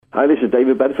Hi, this is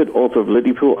David Bedford, author of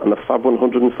Liverpool and the Fab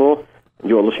 104, and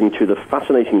you're listening to the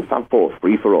fascinating Fab 4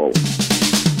 Free-for-All.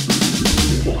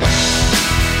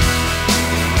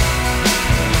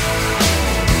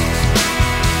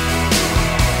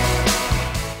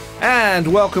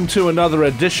 And welcome to another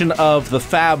edition of the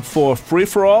Fab 4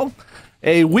 Free-for-All,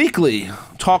 a weekly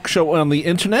talk show on the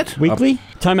internet. Weekly?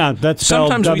 Time out. That's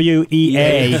spelled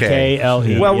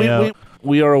W-E-A-K-L-E. Well,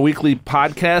 we are a weekly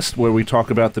podcast where we talk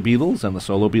about the Beatles and the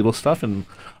solo Beatles stuff and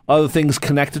other things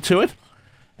connected to it.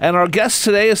 And our guest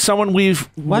today is someone we've...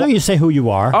 Why don't you say who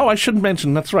you are? Oh, I shouldn't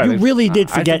mention. That's right. You really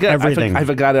did forget everything. I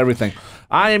forgot everything.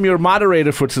 I am your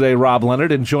moderator for today, Rob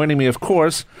Leonard, and joining me, of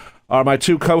course, are my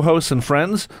two co-hosts and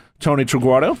friends, Tony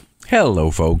Triguardo. Hello,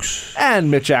 folks.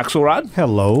 And Mitch Axelrod.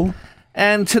 Hello.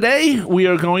 And today we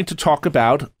are going to talk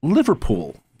about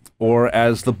Liverpool, or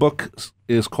as the book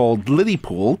is called,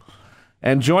 Liverpool.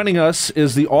 And joining us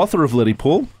is the author of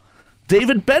Liverpool,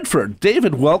 David Bedford.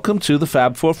 David, welcome to the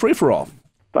Fab 4 Free-for-All.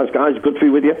 Thanks, guys. Good to be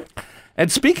with you.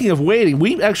 And speaking of waiting,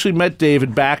 we actually met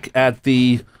David back at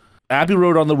the Abbey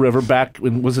Road on the River back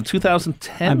in, was it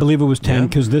 2010? I believe it was 10,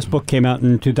 because this book came out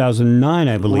in 2009,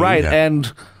 I believe. Right, yeah.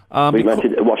 And... we met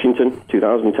in Washington,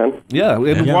 2010. Yeah,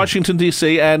 in Washington,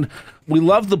 D.C., and we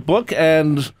loved the book,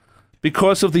 and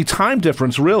because of the time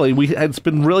difference, really, it's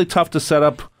been really tough to set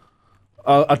up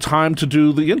a time to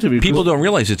do the interview. People don't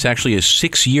realize it's actually a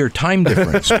 6-year time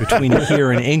difference between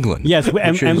here and England. Yes,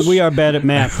 and we are bad at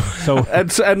math. So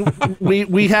and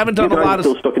we haven't done a lot of...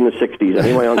 Still stuck in the 60s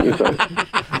anyway, aren't you? So.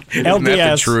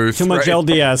 LDS, truth, too much right?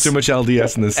 LDS. Too much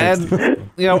LDS in the 60s.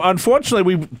 And, unfortunately,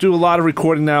 we do a lot of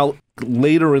recording now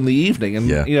later in the evening. And,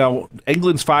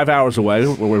 England's 5 hours away,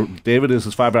 where David is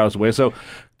 5 hours away. So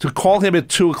to call him at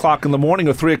 2 o'clock in the morning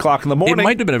or 3 o'clock in the morning... It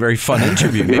might have been a very fun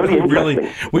interview. Maybe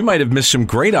we might have missed some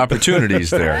great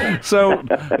opportunities there. So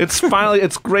it's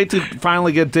great to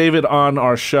finally get David on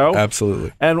our show.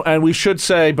 Absolutely. And we should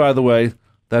say, by the way,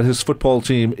 that his football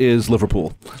team is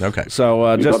Liverpool. Okay.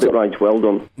 So you got it right. Well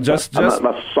done. That's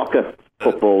soccer,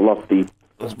 football, not the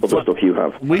other stuff you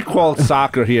have. We call it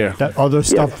soccer here. That other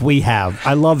stuff we have.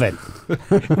 I love it.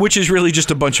 Which is really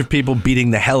just a bunch of people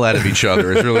beating the hell out of each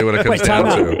other is really what it comes down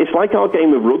to. It's like our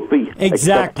game of rugby.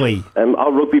 Exactly. Except,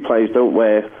 our rugby players don't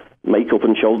wear makeup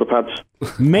and shoulder pads.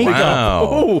 Makeup.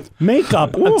 Wow.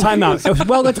 Makeup. Time out.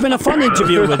 Well, it's been a fun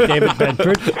interview with David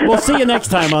Bedford. We'll see you next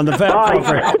time on the Fab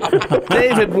 4.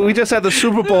 David, we just had the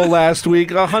Super Bowl last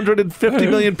week. 150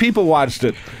 million people watched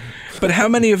it. But how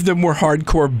many of them were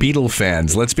hardcore Beatle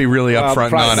fans? Let's be really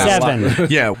upfront and honest.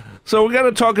 7. Yeah. So we're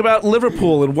going to talk about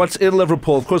Liverpool and what's in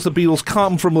Liverpool. Of course, the Beatles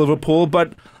come from Liverpool,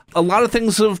 but a lot of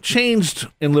things have changed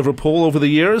in Liverpool over the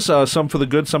years, some for the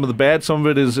good, some of the bad. Some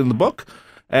of it is in the book,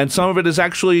 and some of it is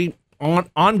actually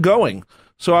ongoing.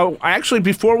 So I actually,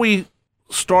 before we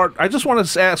start, I just want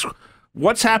to ask,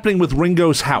 what's happening with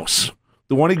Ringo's house,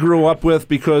 the one he grew up with,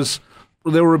 because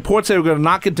there were reports they were going to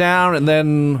knock it down, and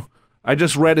then I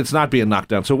just read it's not being knocked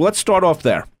down. So let's start off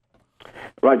there.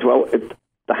 Right, well,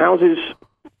 the houses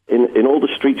in all the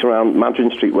streets around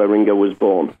Madryn Street where Ringo was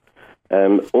born,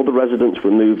 all the residents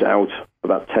were moved out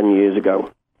about 10 years ago,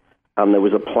 and there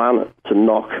was a plan to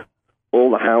knock all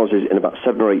the houses in about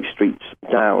 7 or 8 streets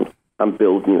down and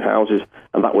build new houses,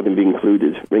 and that wouldn't be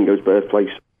included Ringo's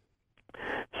birthplace.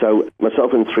 So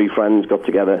myself and 3 friends got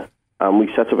together, and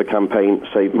we set up a campaign,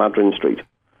 Save Madryn Street,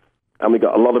 and we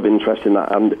got a lot of interest in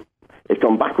that, and it's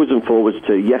gone backwards and forwards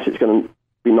to, yes, it's going to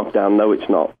be knocked down, no, it's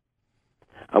not.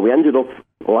 And we ended up,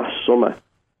 last summer,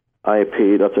 I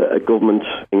appeared at a government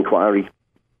inquiry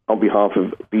on behalf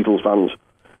of Beatles fans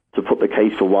to put the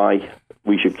case for why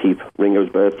we should keep Ringo's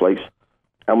birthplace.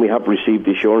 And we have received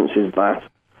assurances that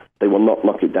they will not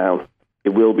knock it down. It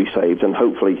will be saved, and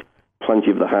hopefully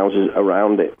plenty of the houses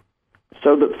around it,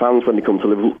 so that fans, when they come to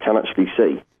Liverpool, can actually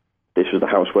see this was the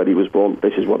house where he was born,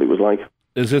 this is what it was like.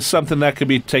 Is this something that could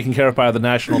be taken care of by the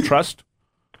National Trust?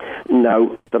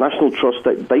 No, the National Trust,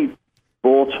 they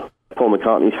bought Paul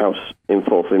McCartney's house in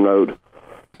Forthlin Road,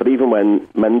 but even when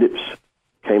Mendips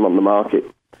came on the market,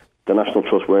 the National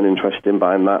Trust weren't interested in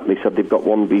buying that. They said they've got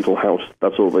one Beatle house,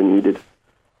 that's all they needed.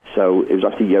 So it was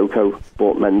actually Yoko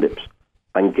bought Mendips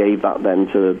and gave that then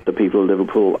to the people of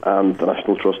Liverpool and the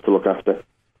National Trust to look after.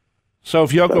 So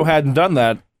if Yoko hadn't done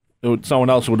that, someone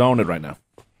else would own it right now?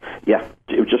 Yeah,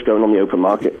 it was just going on the open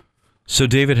market. So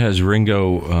David, has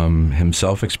Ringo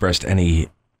himself expressed any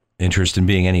interest in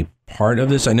being any part of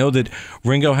this? I know that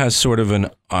Ringo has sort of an,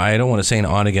 I don't want to say an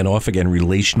on-again, off-again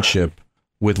relationship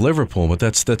with Liverpool, but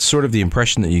that's sort of the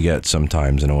impression that you get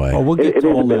sometimes in a way. Well, we'll get it is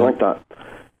a bit like that.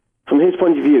 From his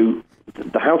point of view,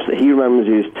 the house that he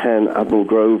remembers is 10 Admiral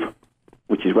Grove,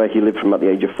 which is where he lived from at the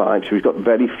age of 5. So he's got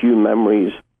very few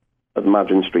memories as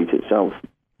Madryn Street itself.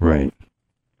 Right.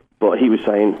 But he was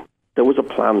saying there was a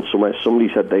plan somewhere. Somebody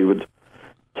said they would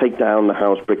take down the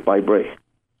house brick by brick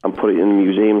and put it in a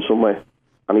museum somewhere.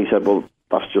 And he said, well,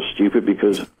 that's just stupid,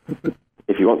 because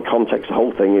if you want context, the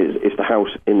whole thing is the house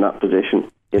in that position,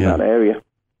 in that area.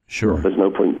 Sure. There's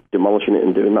no point demolishing it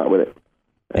and doing that with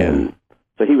it.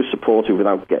 So he was supportive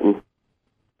without getting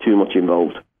too much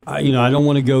involved. I don't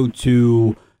want to go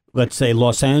to, let's say,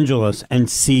 Los Angeles and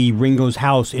see Ringo's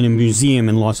house in a museum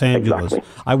in Los Angeles.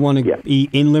 Exactly. I want to be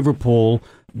in Liverpool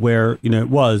where, it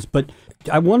was. But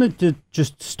I wanted to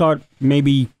just start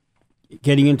maybe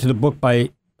getting into the book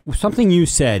by something you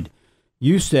said.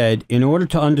 You said, in order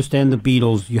to understand the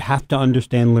Beatles, you have to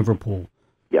understand Liverpool.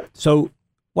 Yeah. So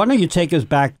why don't you take us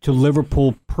back to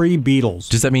Liverpool pre-Beatles?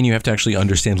 Does that mean you have to actually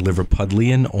understand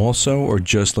Liverpudlian also, or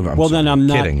just Liverpool? Well, then I'm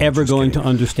not ever going to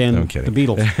understand the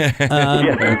Beatles.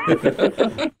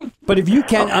 But if you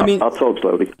can, I'll talk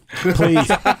slowly. Please.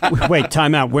 Wait,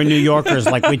 time out. We're New Yorkers,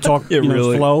 like we talk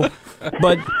slow.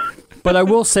 But I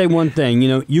will say one thing.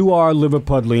 You are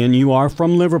Liverpudlian. You are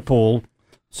from Liverpool.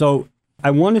 So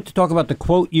I wanted to talk about the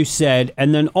quote you said,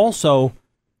 and then also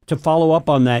to follow up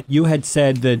on that, you had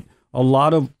said that a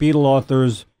lot of Beatle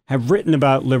authors have written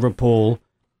about Liverpool,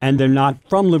 and they're not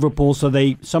from Liverpool, so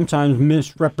they sometimes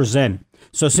misrepresent.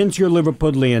 So since you're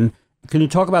Liverpudlian, can you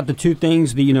talk about the two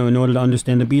things that, in order to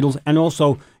understand the Beatles, and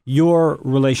also your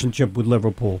relationship with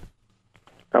Liverpool?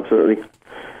 Absolutely.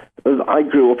 I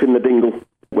grew up in the Dingle,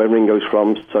 where Ringo's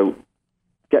from, so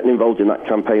getting involved in that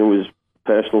campaign was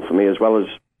personal for me, as well as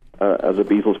a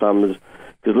Beatles fan,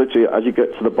 because literally as you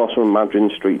get to the bottom of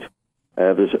Madryn Street,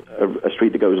 there's a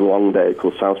street that goes along there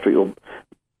called South Street.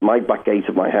 My back gate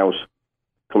of my house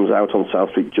comes out on South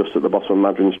Street, just at the bottom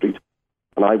of Madryn Street.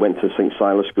 And I went to St.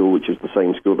 Silas School, which is the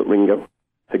same school that Ringo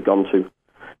had gone to.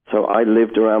 So I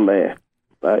lived around there.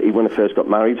 Even when I first got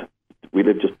married, we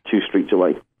lived just 2 streets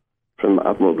away from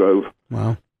Admiral Grove.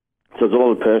 Wow. So there's a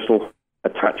lot of personal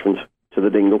attachment to the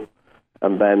Dingle.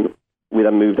 And then we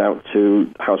moved out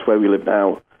to the house where we live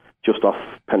now, just off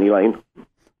Penny Lane.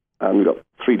 And we've got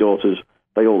 3 daughters.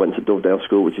 They all went to Dovedale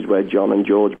School, which is where John and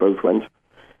George both went.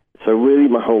 So really,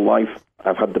 my whole life,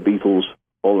 I've had the Beatles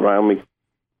all around me.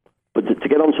 But to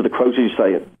get on to the quote you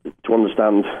say, to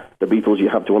understand the Beatles, you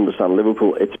have to understand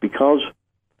Liverpool. It's because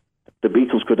the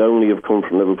Beatles could only have come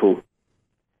from Liverpool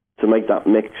to make that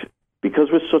mix. Because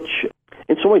we're such...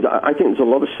 In some ways, I think there's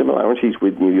a lot of similarities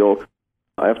with New York.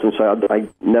 I often say I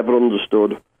never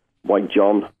understood why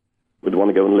John would want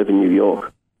to go and live in New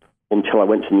York until I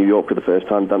went to New York for the first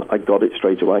time. Then I got it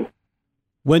straight away.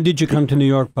 When did you come to New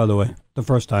York, by the way, the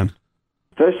first time?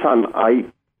 First time I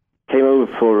came over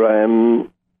for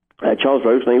Charles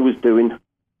Rosen. He was doing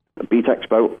a Beat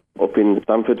Expo up in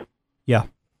Stamford. Yeah.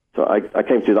 So I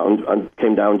came to that and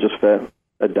came down just for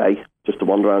a day, just to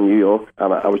wander around New York,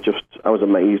 and I was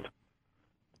amazed.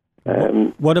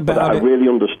 What about I really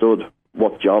understood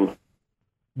what John.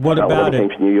 What about it? Came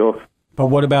to New York. But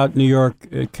what about New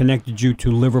York connected you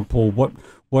to Liverpool?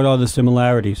 What are the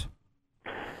similarities?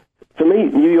 For me,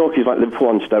 New York is like Liverpool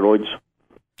on steroids.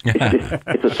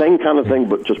 It's the same kind of thing,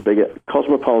 but just bigger.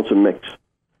 Cosmopolitan mix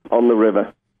on the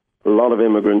river. A lot of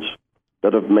immigrants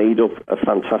that have made up a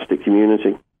fantastic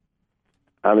community.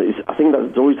 And I think that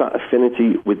there's always that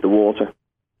affinity with the water.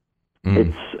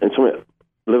 It's something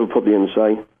Liverpudlians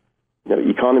say,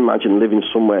 you can't imagine living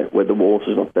somewhere where the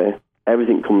water's not there.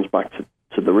 Everything comes back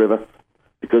to the river,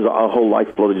 because our whole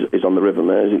lifeblood is on the River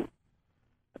Mersey.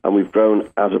 And we've grown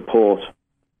as a port,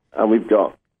 and we've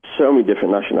got so many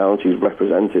different nationalities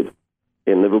represented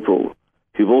in Liverpool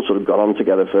who've all sort of got on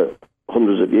together for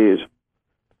hundreds of years.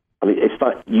 I mean, it's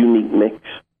that unique mix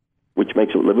which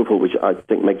makes up Liverpool, which I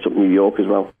think makes up New York as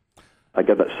well. I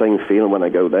get that same feeling when I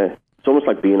go there. It's almost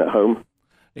like being at home.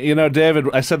 David,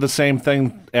 I said the same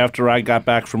thing after I got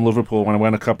back from Liverpool when I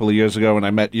went a couple of years ago and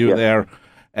I met you there.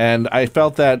 And I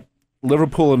felt that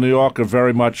Liverpool and New York are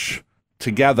very much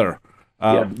together.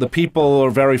 The people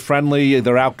are very friendly.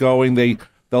 They're outgoing.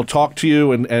 They'll talk to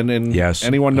you. And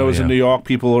anyone knows in New York,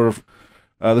 people are...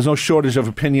 there's no shortage of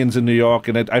opinions in New York.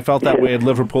 And I felt that way in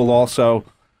Liverpool also.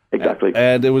 Exactly.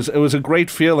 And it was a great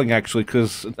feeling, actually,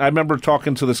 because I remember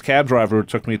talking to this cab driver who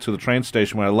took me to the train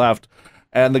station when I left.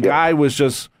 And the guy was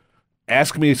just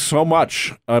asking me so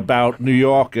much about New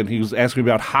York, and he was asking me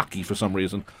about hockey for some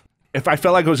reason. If I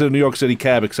felt like I was in a New York City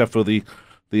cab, except for the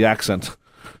accent.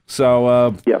 So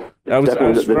I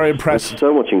was very impressed. There's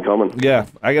so much in common. Yeah,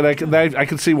 I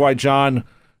can see why John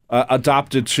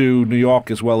adopted to New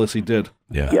York as well as he did.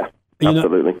 Yeah.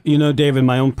 Absolutely. David,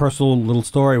 my own personal little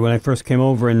story. When I first came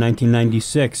over in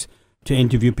 1996 to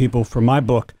interview people for my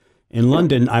book in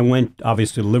London, I went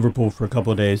obviously to Liverpool for a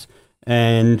couple of days.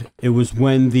 and it was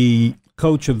when the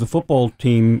coach of the football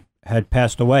team had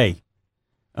passed away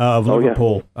of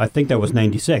Liverpool. I think that was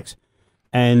 96.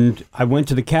 And I went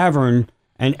to the Cavern,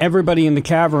 and everybody in the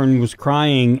Cavern was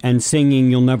crying and singing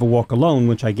 "You'll Never Walk Alone,"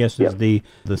 which I guess is the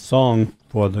song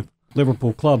for the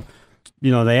Liverpool club.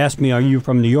 You know, they asked me, "Are you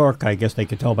from New York?" I guess they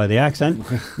could tell by the accent.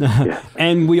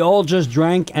 And we all just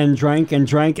drank and drank and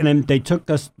drank, and then they took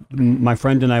us, my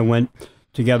friend and I went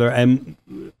together, and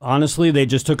honestly, they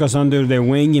just took us under their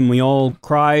wing, and we all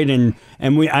cried, and I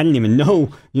didn't even know,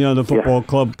 the football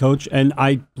club coach, and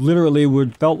I literally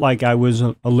felt like I was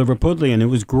a Liverpudlian. It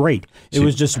was great. It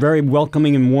was just very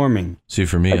welcoming and warming. See,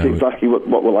 for me, that's exactly what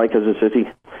we're like as a city.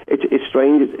 It's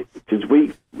strange because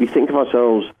we think of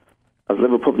ourselves as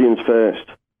Liverpudlians first,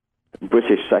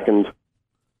 British second,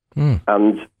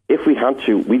 and if we had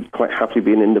to, we'd quite happily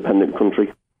be an independent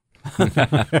country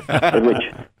in which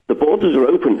the borders are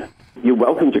open. You're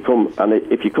welcome to come, and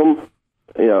if you come,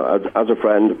 as a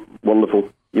friend, wonderful.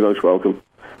 You're most welcome.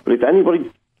 But if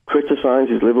anybody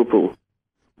criticises Liverpool,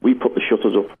 we put the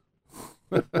shutters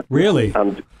up. Really?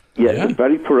 And it's a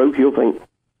very parochial thing.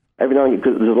 Every now and again,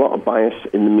 because there's a lot of bias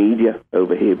in the media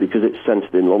over here because it's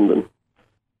centred in London.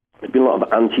 There's been a lot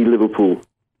of anti-Liverpool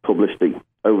publicity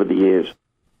over the years,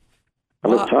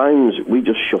 and at times we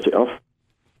just shut it off.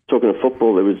 Talking of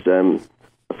football, there was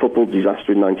a football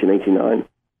disaster in 1989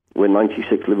 where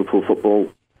 96 Liverpool football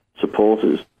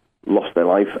supporters lost their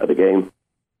life at a game.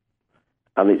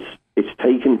 And it's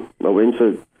taken, we're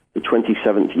into the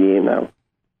 27th year now.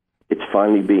 It's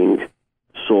finally being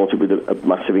sorted with a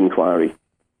massive inquiry.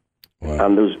 Wow.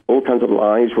 And there's all kinds of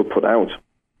lies were put out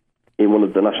in one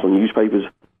of the national newspapers,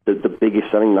 the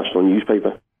biggest selling national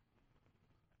newspaper.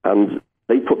 And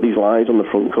they put these lies on the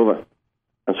front cover.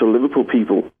 And so Liverpool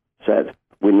people said,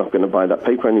 we're not going to buy that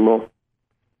paper anymore.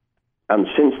 And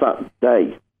since that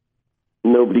day,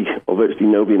 nobody, or virtually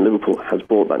nobody in Liverpool, has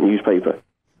bought that newspaper.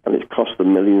 And it's cost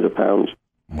them millions of pounds.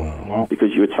 Wow.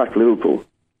 Because you attack Liverpool,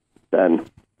 then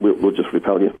we'll just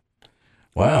repel you.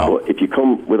 Wow. But if you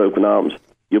come with open arms,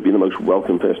 you'll be the most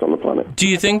welcome person on the planet. Do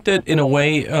you think that, in a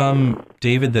way,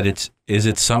 David, that is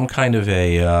it some kind of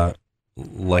a,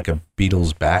 like a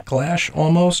Beatles backlash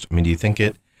almost? I mean, do you think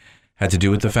it had to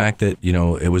do with the fact that,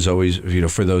 it was always,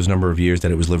 for those number of years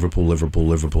that it was Liverpool, Liverpool,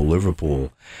 Liverpool,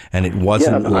 Liverpool, and it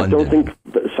wasn't London? I don't think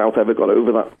that the South ever got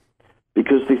over that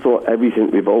because they thought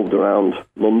everything revolved around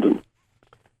London,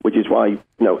 which is why,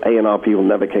 A&R people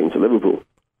never came to Liverpool.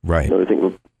 Right. They think,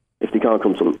 well, if they can't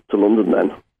come to London,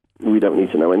 then we don't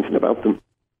need to know anything about them.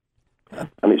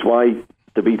 And it's why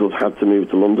the Beatles had to move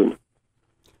to London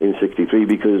in '63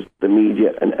 because the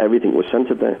media and everything was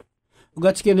centred there.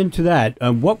 Let's get into that.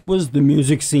 What was the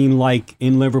music scene like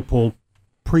in Liverpool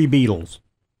pre-Beatles?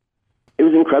 It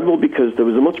was incredible because there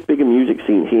was a much bigger music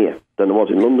scene here than there was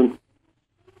in London.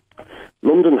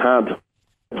 London had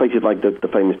places like the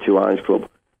famous Two Eyes Club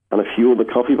and a few other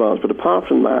coffee bars, but apart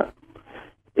from that,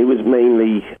 it was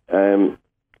mainly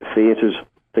theatres,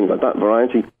 things like that,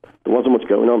 variety. There wasn't much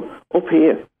going on. Up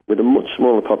here, with a much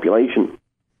smaller population,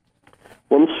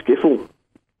 once Skiffle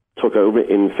took over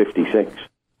in '56,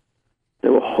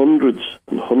 there were hundreds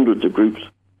and hundreds of groups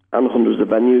and hundreds of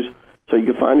venues. So you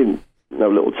could find in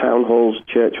little town halls,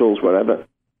 church halls, wherever,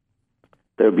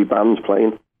 there would be bands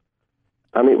playing.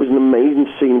 And it was an amazing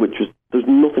scene, there's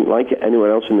nothing like it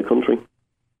anywhere else in the country.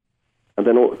 And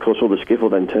then, of course, all the Skiffle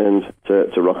then turned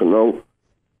to rock and roll.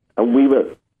 And we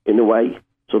were, in a way,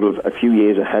 sort of a few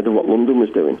years ahead of what London was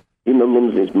doing, even though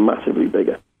London is massively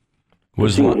bigger. The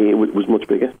scene here was much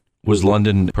bigger. Was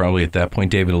London probably at that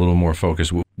point, David, a little more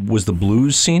focused? Was the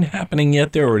blues scene happening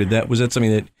yet there, or was that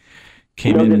something that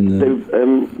came in?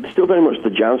 Still very much the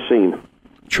jazz scene.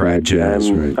 Trad jazz,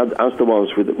 right? As there was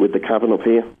with the Cavern up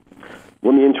here.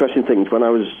 One of the interesting things when I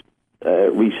was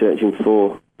researching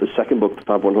for the second book, the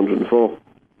Fab 104,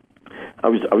 I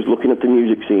was looking at the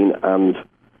music scene and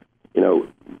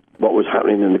what was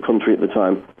happening in the country at the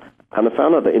time, and I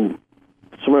found out that in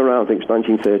somewhere around, I think it's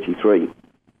 1933,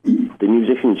 the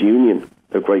Musicians Union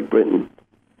of Great Britain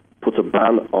put a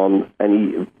ban on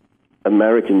any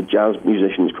American jazz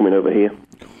musicians coming over here.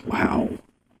 Wow.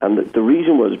 And the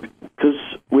reason was because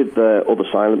with all the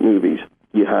silent movies,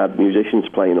 you had musicians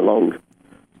playing along.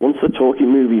 Once the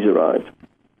talking movies arrived,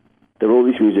 there were all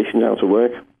these musicians out of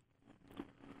work.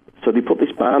 So they put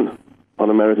this ban on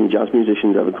American jazz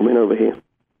musicians ever coming over here.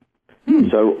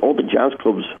 So all the jazz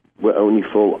clubs were only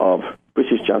full of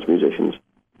British jazz musicians,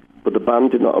 but the ban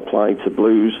did not apply to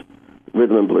blues,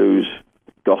 rhythm and blues,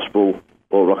 gospel,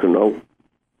 or rock and roll.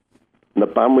 And the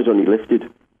ban was only lifted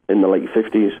in the late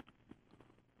 50s.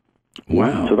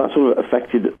 Wow. So that sort of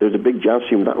affected, there was a big jazz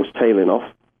scene that was tailing off.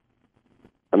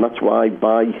 And that's why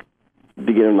by the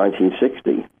beginning of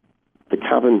 1960, the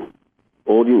Cavern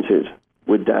audiences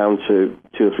were down to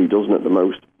 2 or 3 dozen at the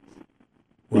most.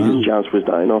 Because jazz was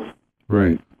dying off.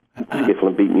 Right. Skiffle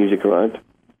and beat music arrived.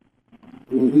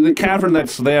 The Cavern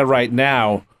that's there right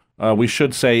now, we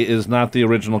should say, is not the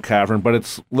original Cavern, but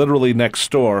it's literally next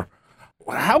door.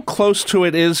 How close to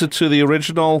it is it to the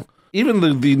original?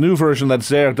 Even the new version that's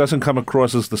there doesn't come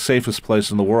across as the safest place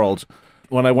in the world.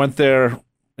 When I went there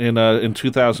in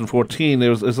 2014, it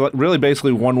was really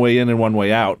basically one way in and one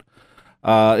way out.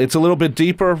 It's a little bit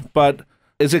deeper, but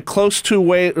is it close to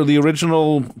where the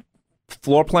original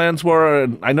floor plans were?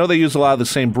 I know they use a lot of the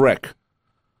same brick,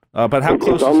 but how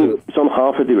close is it? It's on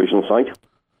half of the original site.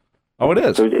 Oh, it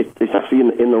is? So it's actually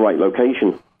in the right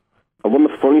location. And one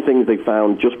of the funny things they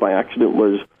found just by accident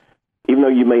was, even though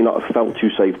you may not have felt too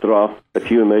safe, there are a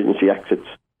few emergency exits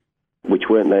which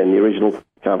weren't there in the original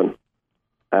Cavern.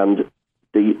 And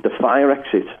the fire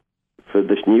exit for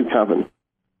this new Cavern,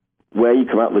 where you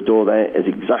come out the door there, is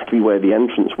exactly where the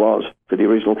entrance was for the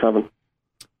original Cavern.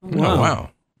 Wow. Oh, wow.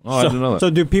 Oh, I didn't know that.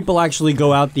 So do people actually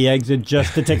go out the exit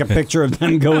just to take a picture of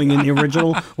them going in the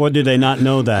original, or do they not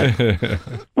know that?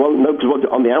 Well, no, because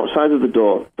on the outside of the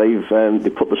door, they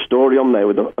put the story on there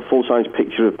with a full-size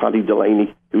picture of Paddy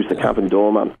Delaney, who's the Cavern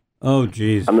doorman. Oh,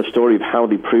 geez. And the story of how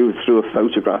they proved through a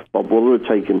photograph Bob Wooler had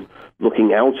taken,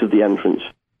 looking out of the entrance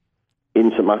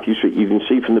in St Matthew Street. You can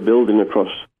see from the building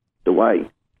across the way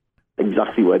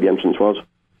exactly where the entrance was.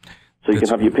 So you can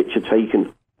have your picture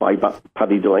taken by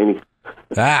Paddy Delaney.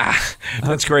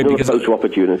 That's great, Another because photo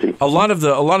opportunity. a lot of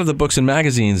the books and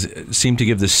magazines seem to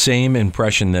give the same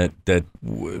impression that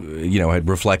had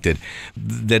reflected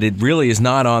that it really is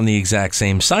not on the exact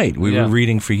same site. We were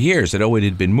reading for years that it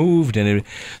had been moved, and it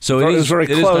was very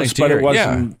close, nice but hear. it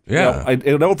wasn't.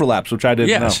 It overlaps, which I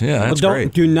didn't know. Yeah, that's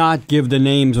great. Do not give the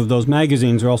names of those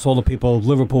magazines, or else all the people of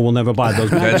Liverpool will never buy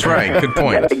those magazines. That's right. Good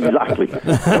point. Yeah, exactly.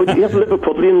 So you have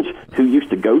Liverpudlians who used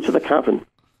to go to the Cavern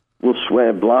will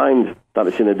swear blind that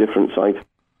it's in a different site.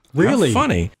 Really? How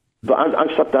funny. But I've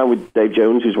sat down with Dave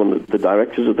Jones, who's one of the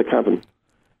directors of the Cavern,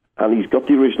 and he's got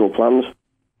the original plans.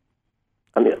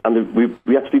 And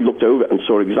we actually looked over and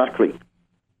saw exactly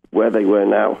where they were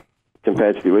now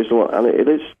compared to the original one.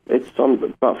 And it's on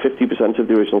about 50% of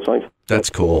the original site.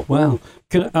 That's cool. Wow.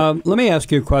 Let me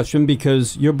ask you a question,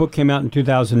 because your book came out in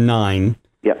 2009.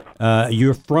 Yeah.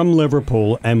 You're from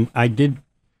Liverpool, and I did,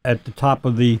 at the top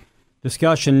of the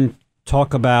discussion,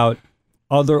 talk about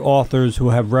other authors who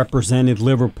have represented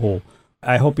Liverpool.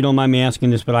 I hope you don't mind me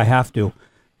asking this, but I have to.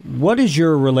 What is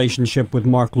your relationship with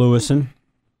Mark Lewison?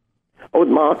 Oh, with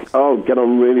Mark? Oh, get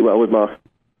on really well with Mark.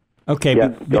 Okay, yeah,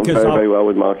 get on very well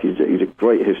with Mark. He's a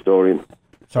great historian.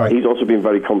 Sorry. He's also been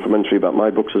very complimentary about my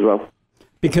books as well.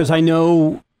 Because I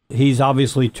know he's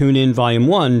obviously Tune In Volume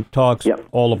 1 talks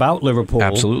all about Liverpool.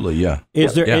 Absolutely, yeah.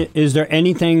 Is there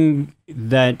anything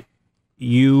that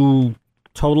you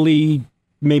totally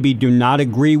maybe do not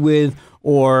agree with,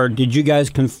 or did you guys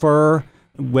confer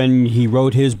when he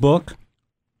wrote his book?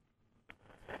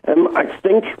 I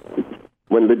think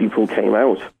when Liverpool came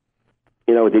out,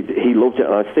 he loved it,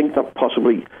 and I think that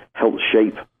possibly helped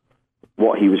shape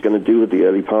what he was going to do with the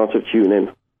early part of Tune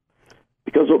In.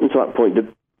 Because up until that point, the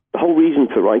whole reason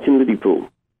for writing Liverpool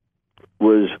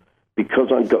was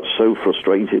because I got so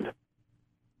frustrated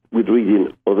with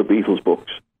reading other Beatles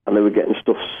books, and they were getting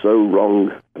stuff so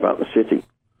wrong about the city.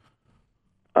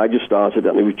 I just started,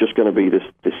 and it was just going to be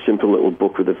this simple little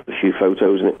book with a few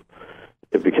photos in it.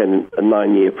 It became a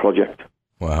 9-year project.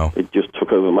 Wow. It just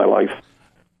took over my life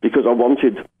because I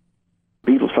wanted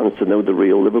Beatles fans to know the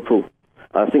real Liverpool.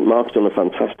 I think Mark's done a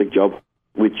fantastic job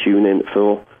with Tune In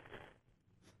for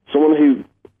someone who,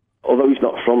 although he's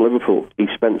not from Liverpool, he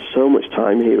spent so much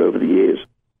time here over the years,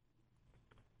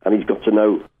 and he's got to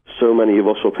know so many of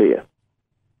us up here.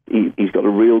 He's got a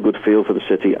real good feel for the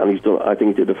city, and I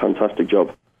think he did a fantastic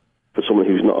job for someone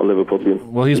who's not a Liverpudlian.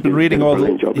 Well, he's been reading all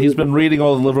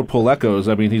the Liverpool Echoes.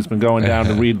 I mean, he's been going down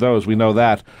to read those. We know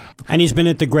that. And he's been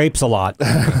at the Grapes a lot.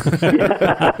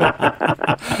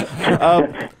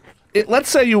 Let's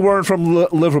say you weren't from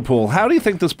Liverpool. How do you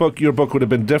think your book would have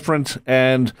been different?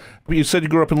 And you said you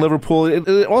grew up in Liverpool.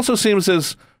 It also seems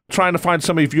as trying to find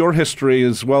some of your history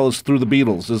as well as through the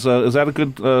Beatles. Is that a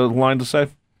good line to say?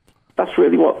 That's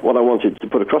really what I wanted to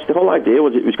put across. The whole idea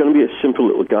was it was going to be a simple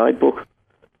little guidebook,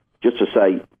 just to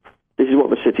say, this is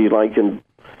what the city is like. And,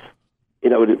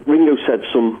 Ringo said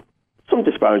some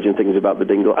disparaging things about the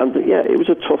Dingle. And, it was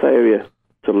a tough area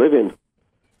to live in.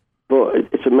 But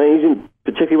it's amazing,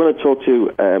 particularly when I talk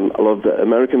to a lot of the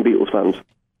American Beatles fans,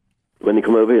 when they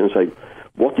come over here and say,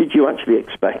 what did you actually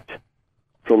expect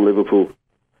from Liverpool?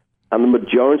 And the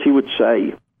majority would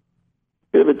say,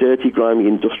 bit of a dirty, grimy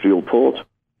industrial port.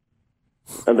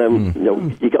 And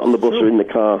then, you get on the bus or in the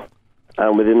car,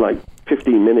 and within like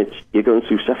 15 minutes, you're going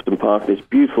through Sefton Park, this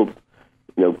beautiful,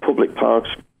 public parks,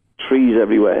 trees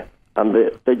everywhere, and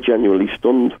they're genuinely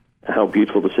stunned at how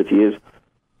beautiful the city is.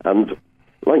 And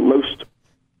like most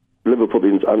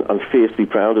Liverpoolians, I'm fiercely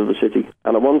proud of the city.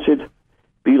 And I wanted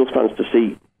Beatles fans to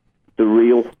see the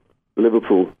real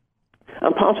Liverpool.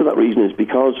 And part of that reason is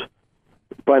because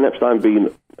Brian Epstein, being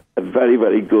a very,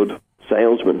 very good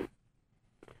salesman,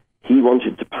 he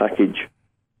wanted to package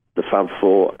the Fab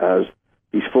Four as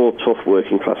these four tough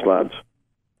working class lads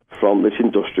from this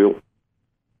industrial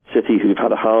city who've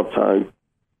had a hard time.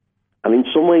 And in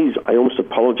some ways, I almost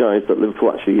apologise that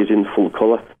Liverpool actually is in full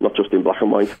colour, not just in black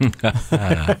and white.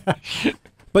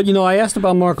 But, I asked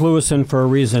about Mark Lewison for a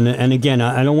reason. And again,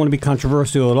 I don't want to be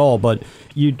controversial at all, but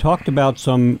you talked about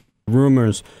some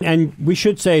rumors. And we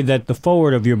should say that the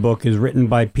foreword of your book is written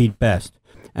by Pete Best.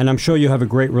 And I'm sure you have a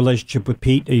great relationship with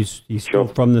Pete. He's still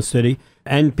from the city.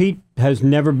 And Pete has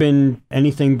never been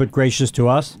anything but gracious to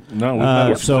us.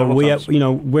 No, so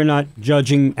we're not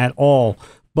judging at all.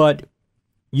 But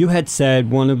you had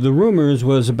said one of the rumors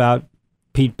was about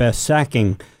Pete Best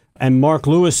sacking. And Mark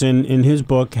Lewison, in his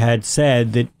book, had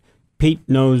said that Pete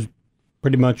knows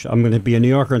pretty much, I'm going to be a New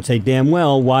Yorker and say damn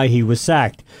well, why he was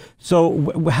sacked.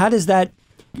 So how does that,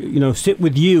 sit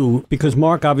with you? Because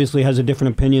Mark obviously has a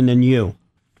different opinion than you.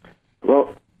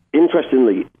 Well,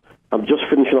 interestingly, I'm just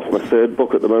finishing off my third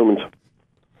book at the moment.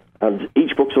 And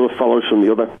each book sort of follows from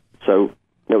the other. So,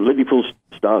 Liverpool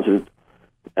started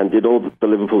and did all the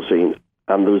Liverpool scene.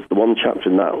 And there was the one chapter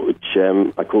in that which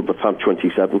I called the Fab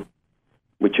 27,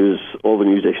 which was all the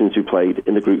musicians who played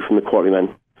in the group from the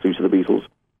Quarrymen through to the Beatles.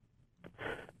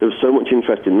 There was so much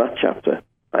interest in that chapter,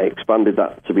 I expanded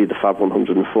that to be the Fab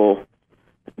 104,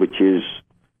 which is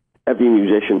every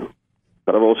musician.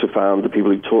 But I've also found the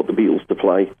people who taught the Beatles to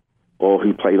play or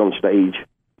who played on stage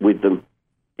with them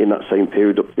in that same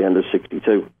period up to the end of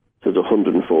 62. So there's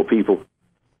 104 people.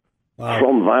 Wow.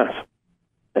 From that,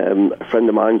 a friend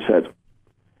of mine said,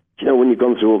 when you've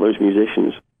gone through all those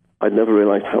musicians, I'd never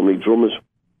realised how many drummers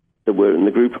there were in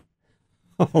the group.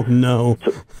 Oh, no.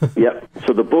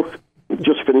 So the book,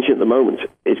 just finishing at the moment,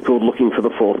 is called Looking for the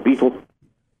Fourth Beatle.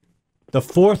 The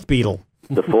fourth Beatle?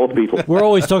 The fourth Beatle. We're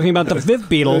always talking about the fifth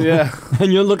Beatle,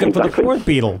 and you're looking for the fourth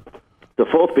Beatle. The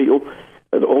fourth Beatle,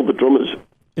 and all the drummers.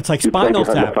 It's like Spinal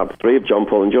Tap. The Fab Three of John,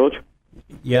 Paul and George.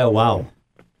 Yeah, wow.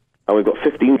 And we've got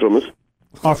 15 drummers.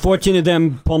 Are 14 of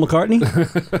them Paul McCartney?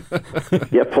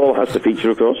 Yeah, Paul has to feature,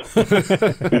 of course.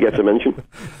 He gets a mention.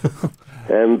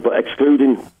 But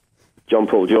excluding John,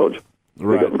 Paul, George,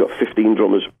 we've got 15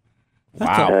 drummers.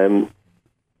 Wow.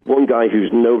 One guy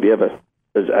who's nobody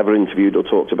has ever interviewed or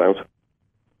talked about.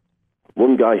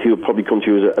 One guy who will probably come to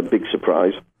you as a big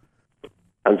surprise.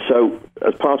 And so,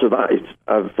 as part of that,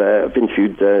 I've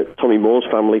interviewed Tommy Moore's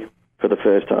family for the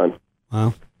first time.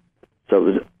 Wow.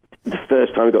 So the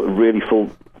first time I got a really full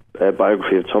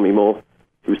biography of Tommy Moore,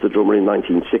 who was the drummer in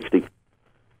 1960.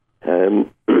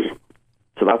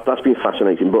 So that's been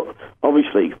fascinating. But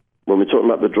obviously, when we're talking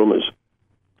about the drummers,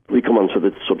 we come on to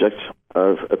the subject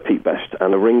of Pete Best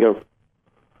and of Ringo.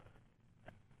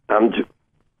 And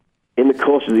in the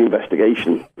course of the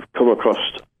investigation, we've come across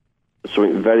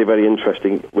something very, very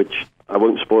interesting, which I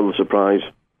won't spoil the surprise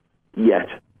yet,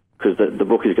 because the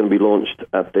book is going to be launched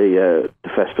at the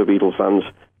Fest for Beatles fans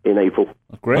in April.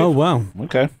 Great. Oh, wow.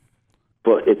 Okay.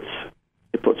 But it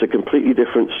puts a completely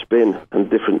different spin and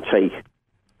different take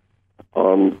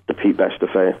on the Pete Best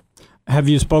affair. Have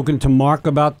you spoken to Mark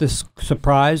about this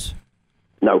surprise?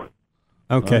 No.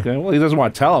 Okay. Well, he doesn't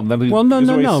want to tell him. Then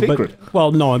no. Secret.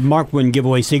 But Mark wouldn't give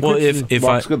away secrets. Well,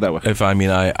 Mark's good that way.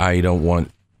 I don't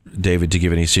want David to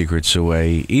give any secrets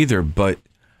away either, but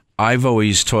I've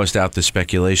always tossed out the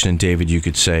speculation, and David, you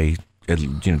could say,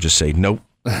 just say nope.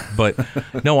 But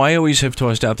no, I always have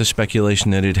tossed out the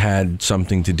speculation that it had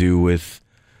something to do with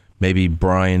maybe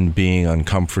Brian being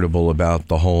uncomfortable about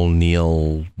the whole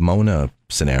Neil Mona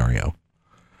scenario,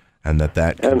 and that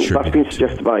contributed. That's been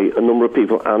suggested by a number of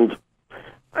people, and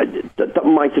that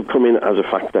might have come in as a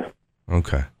factor.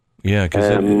 Okay. Yeah,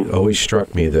 because it always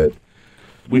struck me that...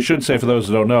 We should say, for those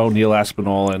who don't know, Neil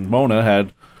Aspinall and Mona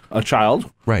had a child.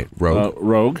 Right, Rogue.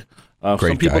 Rogue.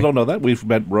 Some people don't know that. We've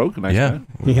met Rogue. Nice guy.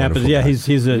 He happens. Yeah,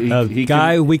 he's a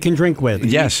guy we can drink with.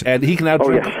 Yes, and he can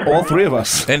outdrink all three of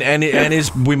us. And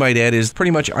his, we might add, is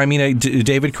pretty much. I mean,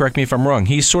 David, correct me if I'm wrong.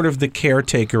 He's sort of the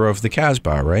caretaker of the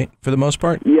Casbah, right, for the most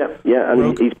part. Yeah,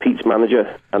 and he's Pete's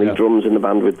manager, and he drums in the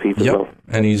band with Pete as well.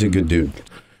 And he's a good dude.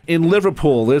 In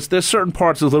Liverpool, there's certain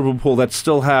parts of Liverpool that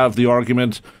still have the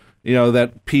argument,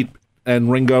 that Pete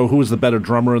and Ringo, who was the better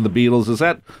drummer in the Beatles? Is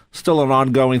that still an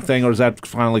ongoing thing, or is that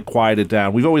finally quieted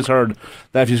down? We've always heard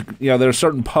that if there are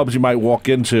certain pubs you might walk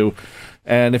into,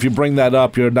 and if you bring that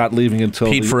up, you're not leaving until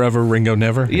Pete forever, Ringo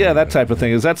never. Yeah, that type of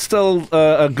thing. Is that still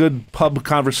a good pub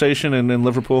conversation in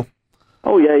Liverpool?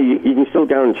 Oh yeah, you can still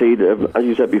guarantee that, as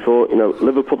you said before,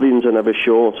 Liverpudlians are never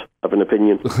short of an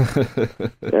opinion.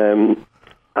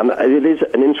 And it is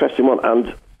an interesting one,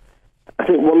 and I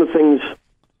think one of the things,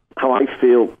 how I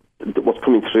feel what's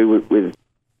coming through with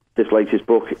this latest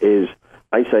book is,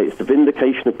 I say it's the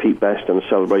vindication of Pete Best and the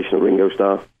celebration of Ringo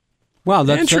Starr. Wow,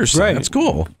 that's interesting. Great. That's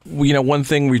cool. One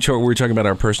thing we were talking about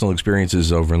our personal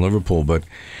experiences over in Liverpool, but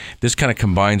this kind of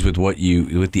combines with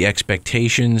with the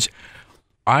expectations.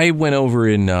 I went over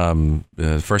in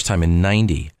the first time in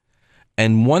 '90,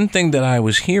 and one thing that I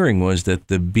was hearing was that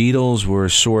the Beatles were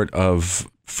sort of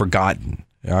forgotten.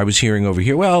 I was hearing over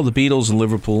here, well, the Beatles in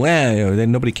Liverpool,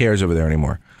 nobody cares over there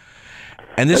anymore.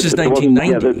 And this is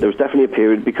 1990. There was definitely a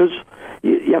period, because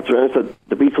you have to remember that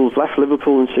the Beatles left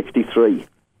Liverpool in '63,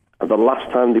 and the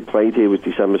last time they played here was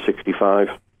December '65.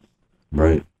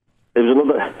 Right. It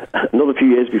was another few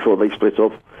years before they split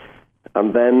up,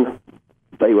 and then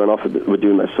they went off and were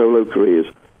doing their solo careers.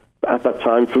 But at that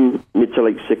time, from mid to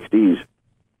late '60s,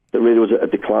 there really was a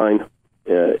decline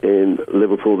in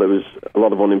Liverpool. There was a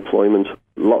lot of unemployment.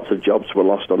 Lots of jobs were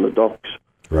lost on the docks.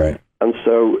 Right. And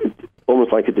so,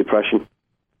 almost like a depression.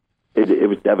 It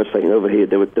was devastating over here.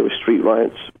 There were street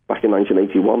riots back in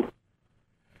 1981,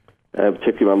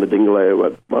 particularly around the Dingle area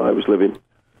where I was living.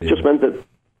 It just meant that,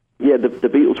 the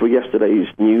Beatles were yesterday's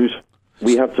news.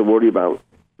 We had to worry about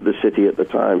the city at the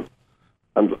time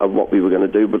and what we were going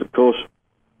to do. But of course,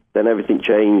 then everything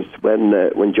changed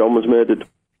when John was murdered.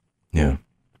 Yeah.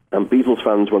 And Beatles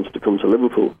fans wanted to come to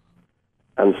Liverpool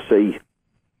and see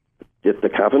the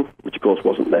cavern, which of course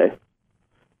wasn't there.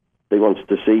 They wanted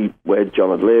to see where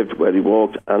John had lived, where he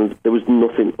walked, and there was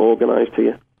nothing organised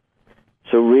here.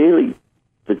 So really,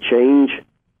 the change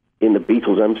in the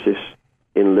Beatles' emphasis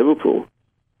in Liverpool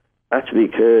actually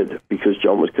occurred because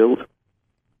John was killed.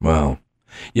 Wow.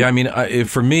 Yeah, I mean,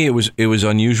 for me, it was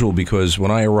unusual because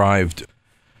when I arrived,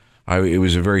 it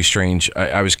was a very strange.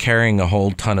 I was carrying a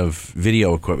whole ton of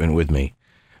video equipment with me.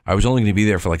 I was only going to be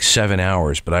there for like 7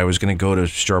 hours, but I was going to go to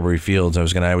Strawberry Fields. I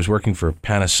was working for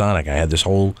Panasonic. I had this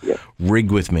whole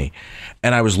rig with me,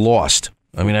 and I was lost.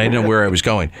 I mean, I didn't know where I was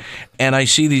going. And I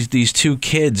see these two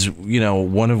kids,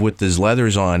 one with his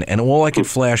leathers on, and all I could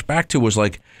flash back to was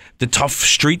like the tough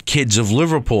street kids of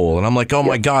Liverpool. And I'm like, oh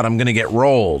my God, I'm going to get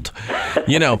rolled.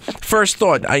 First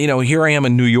thought, here I am, a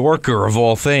New Yorker of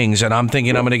all things, and I'm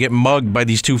thinking I'm going to get mugged by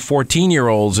these two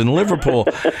 14-year-olds in Liverpool.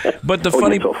 But the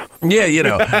funny,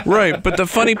 right. But the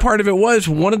funny part of it was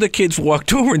one of the kids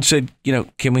walked over and said,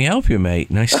 can we help you, mate?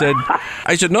 And I said,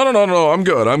 no, I'm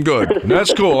good.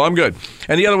 That's cool, I'm good.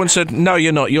 And the other one said, no,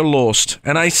 you're not, you're lost.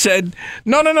 And I said,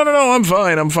 no, I'm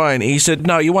fine. He said,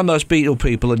 no, you're one of those Beatle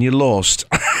people and you're lost.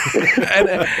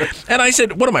 and I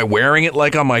said, what am I wearing it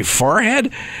like on my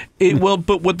forehead?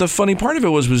 But what the funny part of it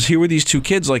was here were these two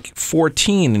kids, like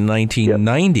 14 in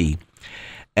 1990.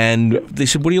 And they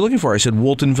said, what are you looking for? I said,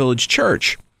 Walton Village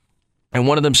Church. And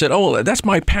one of them said, oh, that's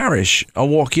my parish. I'll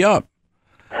walk you up.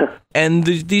 And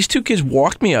these two kids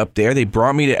walked me up there. They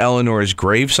brought me to Eleanor's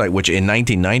gravesite, which in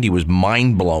 1990 was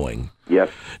mind-blowing.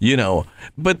 Yep.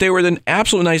 But they were the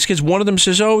absolute nice kids. One of them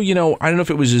says, oh, I don't know if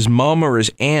it was his mom or his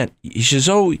aunt. He says,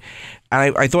 oh,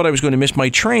 I thought I was going to miss my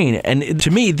train. And to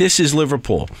me, this is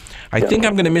Liverpool. I think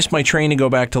I'm going to miss my train and go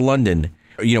back to London,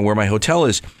 where my hotel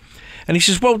is. And he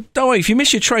says, well, don't worry, if you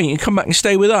miss your train, you can come back and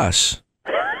stay with us.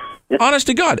 Honest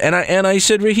to God. And he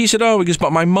said,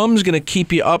 but my mom's going to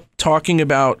keep you up talking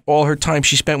about all her time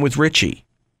she spent with Richie.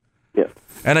 Yeah.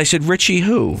 And I said, Richie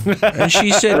who? And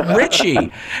she said,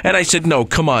 Richie. And I said, no,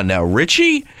 come on now,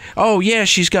 Richie? Oh, yeah,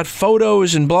 she's got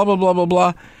photos and blah, blah, blah, blah,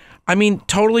 blah. I mean,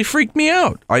 totally freaked me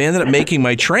out. I ended up making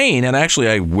my train, and actually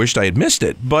I wished I had missed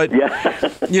it. But,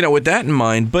 with that in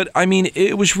mind. But, I mean,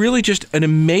 it was really just an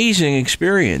amazing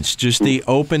experience. Just the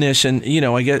openness and,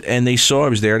 and they saw I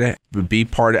was there to be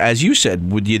part of, as you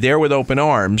said, you're there with open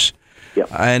arms. Yep.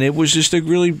 And it was just a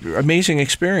really amazing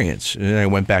experience. And I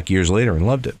went back years later and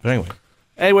loved it. But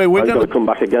anyway, we're going to come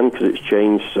back again because it's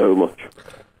changed so much.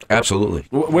 Absolutely.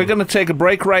 We're going to take a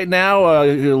break right now.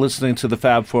 You're listening to the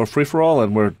Fab Four Free For All,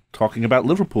 and we're talking about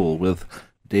Liverpool with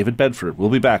David Bedford. We'll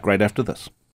be back right after this.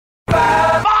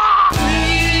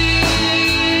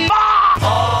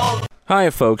 Hi,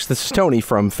 folks. This is Tony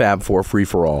from Fab Four Free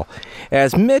For All.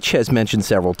 As Mitch has mentioned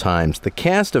several times, the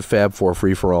cast of Fab Four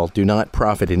Free For All do not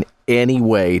profit in any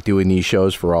way doing these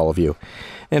shows for all of you.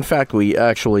 In fact, we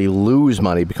actually lose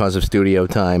money because of studio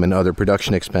time and other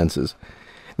production expenses.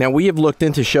 Now, we have looked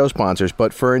into show sponsors,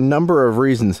 but for a number of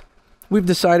reasons, we've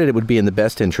decided it would be in the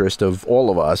best interest of all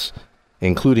of us,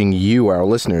 including you, our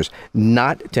listeners,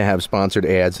 not to have sponsored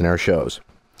ads in our shows.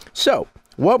 So,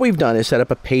 what we've done is set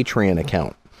up a Patreon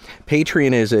account.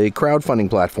 Patreon is a crowdfunding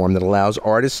platform that allows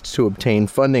artists to obtain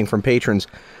funding from patrons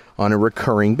on a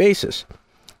recurring basis.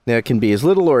 Now, it can be as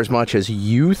little or as much as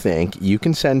you think you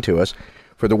can send to us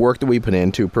for the work that we put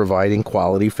into providing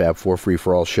quality Fab 4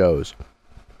 Free-for-All shows.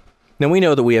 Now, we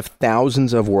know that we have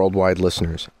thousands of worldwide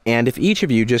listeners, and if each of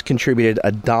you just contributed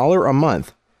 $1 a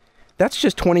month, that's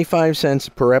just 25 cents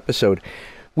per episode,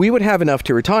 we would have enough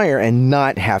to retire and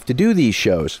not have to do these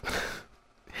shows.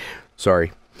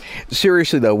 Sorry.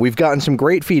 Seriously, though, we've gotten some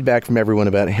great feedback from everyone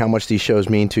about how much these shows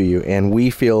mean to you, and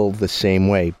we feel the same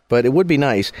way. But it would be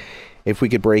nice if we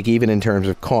could break even in terms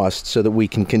of costs so that we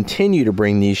can continue to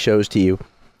bring these shows to you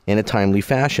in a timely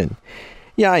fashion.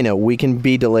 Yeah, I know, we can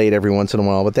be delayed every once in a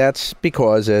while, but that's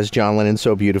because, as John Lennon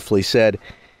so beautifully said,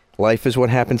 life is what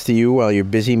happens to you while you're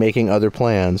busy making other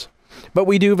plans. But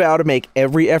we do vow to make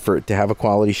every effort to have a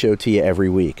quality show to you every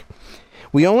week.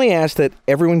 We only ask that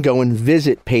everyone go and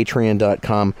visit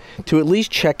patreon.com to at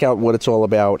least check out what it's all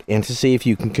about and to see if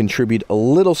you can contribute a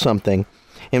little something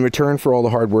in return for all the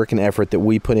hard work and effort that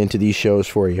we put into these shows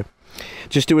for you.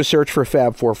 Just do a search for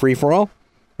Fab 4 Free-for-All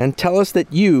and tell us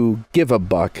that you give a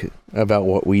buck about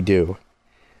what we do.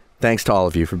 Thanks to all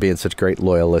of you for being such great,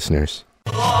 loyal listeners.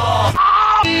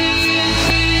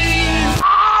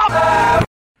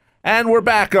 And we're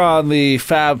back on the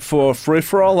Fab 4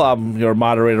 Free-for-All. I'm your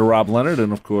moderator, Rob Leonard,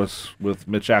 and of course, with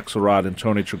Mitch Axelrod and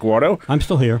Tony Triguardo. I'm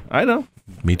still here. I know.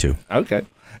 Me too. Okay.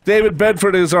 David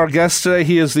Bedford is our guest today.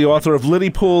 He is the author of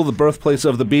Liverpool, the Birthplace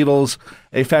of the Beatles,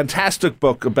 a fantastic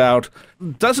book about,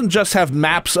 doesn't just have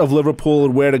maps of Liverpool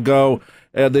and where to go.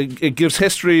 It gives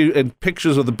history and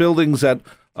pictures of the buildings that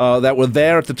were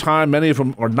there at the time. Many of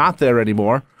them are not there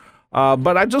anymore.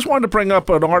 But I just wanted to bring up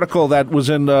an article that was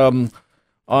in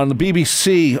on the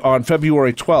BBC on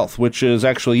February 12th, which is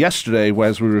actually yesterday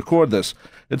as we record this.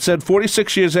 It said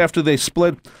 46 years after they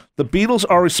split, the Beatles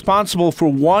are responsible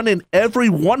for 1 in every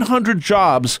 100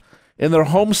 jobs in their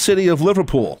home city of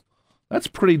Liverpool. That's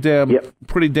pretty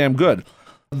damn good.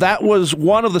 That was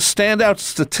one of the standout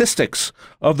statistics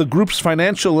of the group's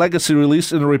financial legacy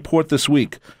released in a report this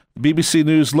week. BBC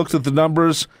News looked at the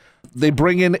numbers. They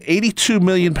bring in £82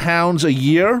 million a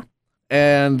year,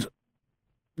 and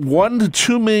 1 to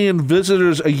 2 million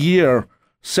visitors a year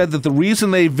said that the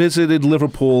reason they visited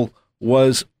Liverpool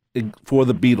was for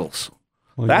the Beatles.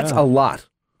 Well, That's a lot.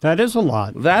 That is a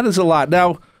lot. That is a lot.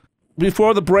 Now,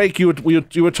 before the break, you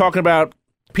were talking about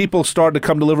people started to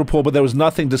come to Liverpool, but there was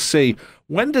nothing to see.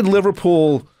 When did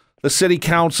Liverpool, the city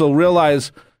council,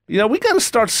 realize, we got to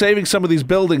start saving some of these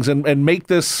buildings and make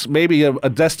this maybe a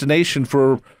destination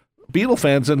for Beatle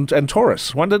fans and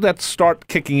tourists? When did that start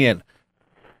kicking in?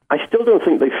 I still don't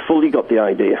think they fully got the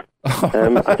idea.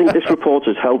 I think this report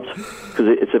has helped because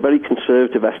it's a very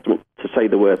conservative estimate to say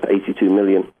they're worth 82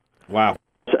 million. Wow.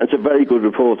 So it's a very good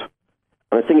report.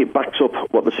 And I think it backs up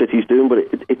what the city's doing, but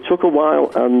it took a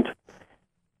while, and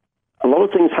a lot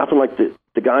of things happened, like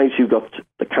the guys who got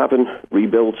the Cavern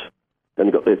rebuilt, then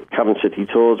you got the Cavern City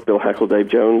Tours, Bill Heckle, Dave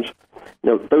Jones.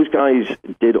 Those guys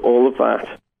did all of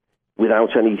that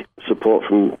without any support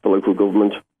from the local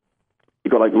government. You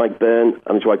got like Mike Byrne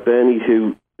and his wife Bernie,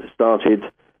 who started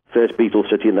first Beatles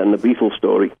City and then the Beatles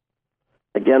Story.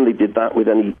 Again, they did that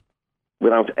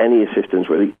without any assistance,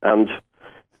 really. And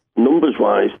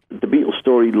numbers-wise, the Beatles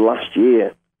Story last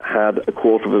year had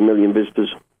 250,000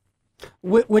 visitors.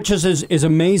 Which is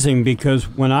amazing, because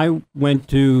when I went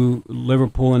to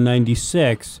Liverpool in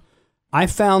 '96, I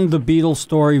found the Beatles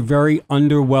Story very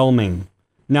underwhelming.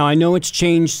 Now, I know it's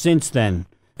changed since then.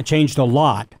 It changed a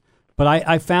lot. But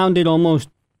I found it almost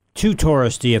too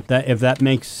touristy, if that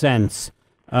makes sense.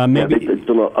 Maybe they've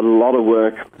done a lot of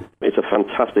work. It's a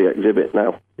fantastic exhibit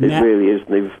now. It really is.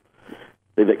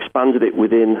 They've expanded it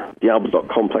within the Albert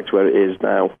complex where it is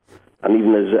now, and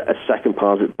even there's a second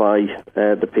part of it by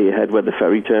the pier head where the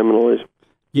ferry terminal is.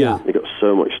 Yeah, they've got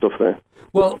so much stuff there.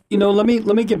 Well, let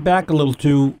me get back a little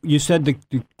to, you said the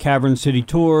Cavern City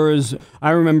Tours. I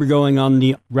remember going on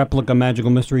the replica Magical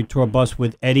Mystery Tour bus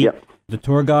with Eddie, the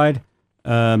tour guide.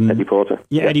 Eddie Porter.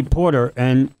 Yeah, Eddie Porter.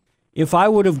 And if I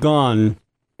would have gone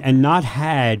and not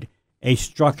had a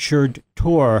structured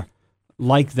tour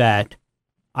like that,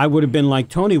 I would have been like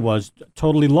Tony was,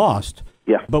 totally lost.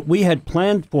 Yeah. But we had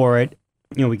planned for it.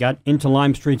 We got into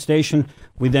Lime Street Station.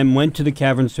 We then went to the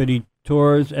Cavern City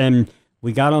Tours, and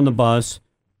we got on the bus,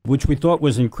 which we thought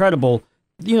was incredible.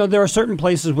 there are certain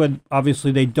places where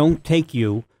obviously they don't take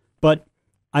you, but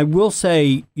I will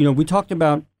say, we talked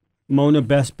about Mona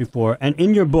Best before, and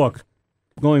in your book,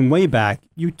 going way back,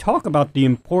 you talk about the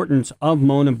importance of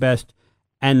Mona Best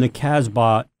and the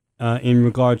Casbah in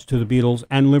regards to the Beatles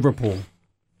and Liverpool.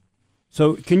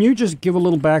 So can you just give a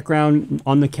little background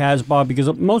on the Casbah?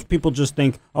 Because most people just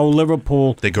think,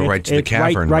 Liverpool. They go right to the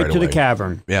cavern. Right to away. the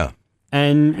cavern. Yeah.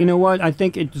 And you know what? I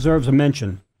think it deserves a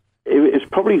mention. It's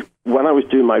probably, when I was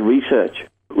doing my research,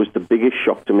 it was the biggest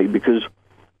shock to me, because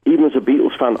even as a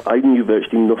Beatles fan, I knew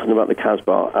virtually nothing about the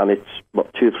Casbah, and it's,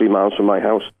 2 or 3 miles from my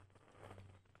house.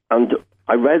 And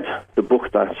I read the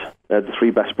book that the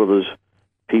three Best brothers,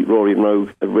 Pete, Rory and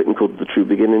Rogue, had written called The True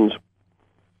Beginnings.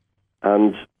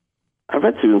 And I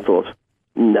read through and thought,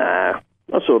 nah,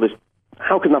 I saw this.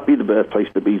 How can that be the birthplace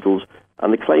of the Beatles?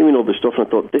 And they're claiming all this stuff, and I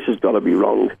thought, this has got to be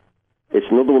wrong. It's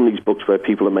another one of these books where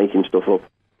people are making stuff up.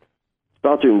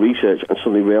 Start doing research and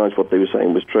suddenly realised what they were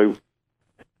saying was true.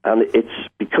 And it's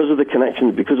because of the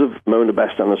connection, because of Mona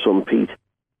Best and her son Pete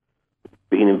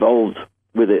being involved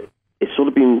with it, it's sort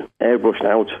of been airbrushed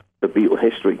out of Beatle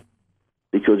history.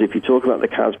 Because if you talk about the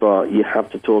Casbah, you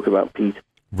have to talk about Pete.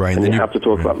 Right. And you have to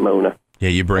talk about Mona. Yeah,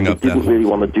 you bring up that. that. They didn't really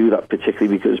want to do that,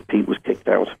 particularly because Pete was kicked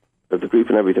out of the group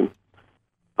and everything.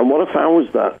 And what I found was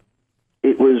that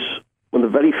it was one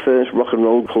of the very first rock and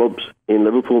roll clubs in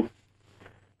Liverpool.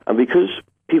 And because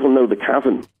people know the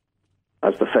Cavern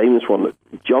as the famous one,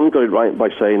 John got it right by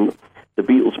saying the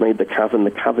Beatles made the Cavern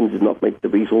did not make the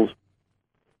Beatles.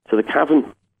 So the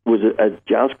Cavern was a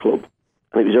jazz club,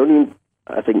 and it was only in,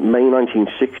 I think, May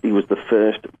 1960 was the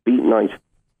first beat night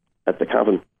at the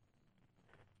Cavern.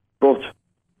 But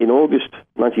in August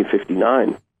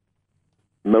 1959,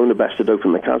 Mona Best had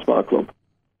opened the Casbah Club,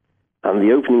 and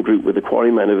the opening group were the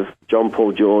Quarrymen of John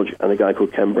Paul George and a guy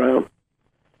called Ken Brown.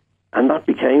 And that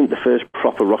became the first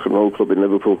proper rock and roll club in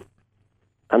Liverpool.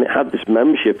 And it had this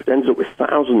membership. It ended up with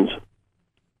thousands.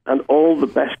 And all the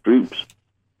best groups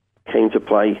came to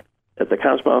play at the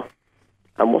Casbah.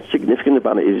 And what's significant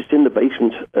about it is it's in the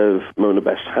basement of Mona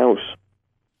Best's house.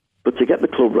 But to get the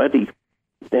club ready,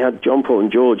 they had John Paul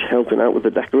and George helping out with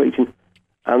the decorating.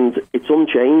 And it's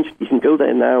unchanged. You can go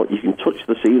there now. You can touch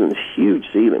the ceiling, this huge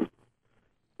ceiling,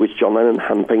 which John Lennon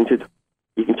hand-painted.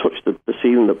 You can touch the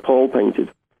ceiling that Paul painted.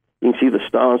 You can see the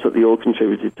stars that they all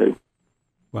contributed to.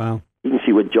 Wow. You can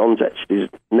see where John's etched his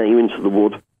name into the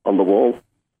wood on the wall.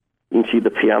 You can see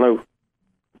the piano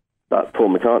that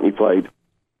Paul McCartney played.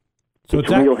 So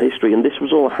it's real history, and this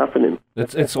was all happening.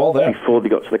 It's all there. Before they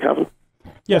got to the Cavern.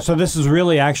 Yeah, so this is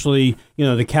really actually,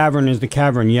 the Cavern is the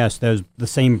Cavern. Yes, there's the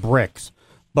same bricks.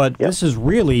 But this is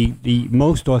really the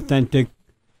most authentic,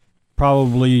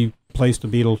 probably, place the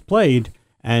Beatles played,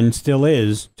 and still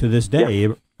is to this day.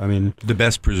 Yeah. I mean, the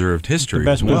best preserved history. The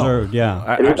best preserved, yeah.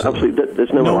 Absolutely. There's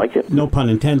no one like it. No pun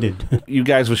intended. You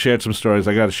guys have shared some stories.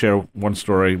 I got to share one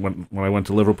story. When I went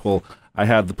to Liverpool, I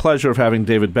had the pleasure of having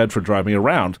David Bedford drive me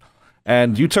around.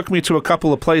 And you took me to a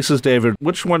couple of places, David.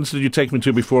 Which ones did you take me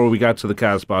to before we got to the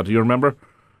Casbah? Do you remember?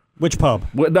 Which pub?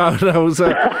 No, it was...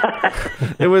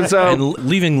 it was and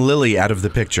leaving Lily out of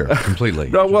the picture completely.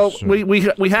 No, well,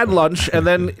 we had lunch, and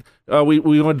then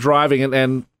we went driving,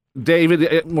 and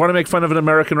David, want to make fun of an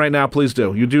American right now? Please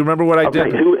do. You do remember what I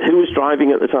did? Who was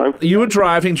driving at the time? You were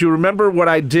driving. Do you remember what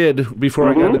I did before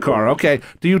I got in the car? Okay.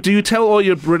 Do you tell all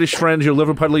your British friends, your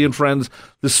Liverpudlian friends,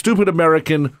 the stupid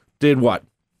American did what?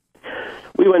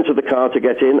 We went to the car to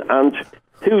get in, and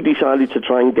who decided to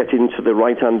try and get into the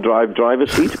right-hand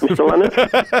driver's seat, Mr. Leonard?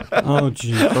 Oh,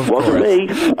 jeez. Wasn't me.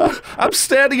 I'm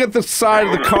standing at the side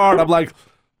of the car, and I'm like,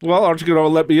 well, aren't you going to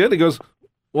let me in? He goes,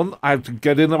 well, I have to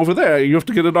get in over there. You have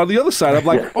to get in on the other side. I'm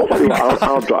like, oh, my God.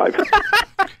 I'll drive.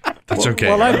 That's okay.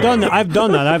 Well, I've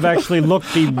done that. I've actually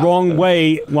looked the wrong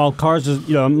way while cars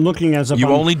is, I'm looking as if you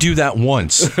only do that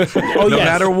once. No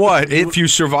matter what. If you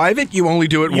survive it, you only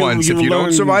do it once. If you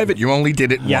don't survive it, you only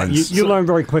did it once. You learn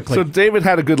very quickly. So David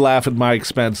had a good laugh at my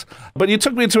expense. But you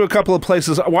took me to a couple of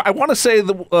places. I want to say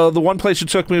the one place you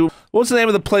took me, what was the name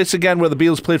of the place again where the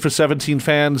Beatles played for 17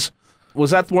 fans?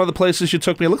 Was that one of the places you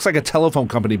took me? It looks like a telephone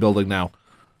company building now.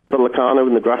 The Locarno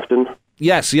in the Grafton.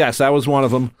 Yes, that was one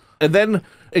of them. And then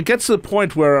it gets to the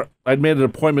point where I'd made an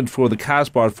appointment for the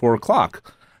Casbah at 4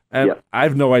 o'clock. And I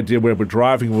have no idea where we're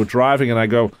driving. We're driving, and I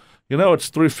go,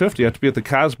 it's 3:50. I have to be at the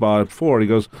Casbah at 4. And he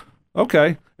goes,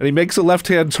 okay. And he makes a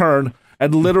left-hand turn,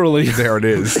 and literally... there it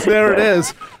is. There it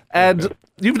is. And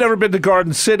you've never been to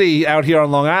Garden City out here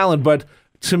on Long Island, but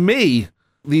to me,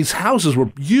 these houses were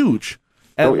huge.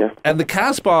 And, and the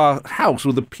Casbah house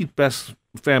where the Pete Best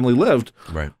family lived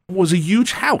was a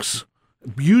huge house.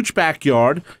 Huge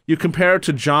backyard. You compare it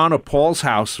to John or Paul's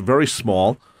house, very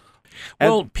small.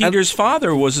 Well, Peter's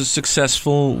father was a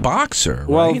successful boxer,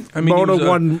 Well, right? I mean,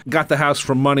 Mona got the house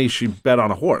from money she bet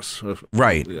on a horse.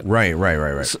 Right.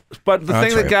 But the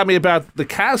thing that got me about the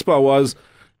Casbah was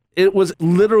it was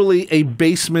literally a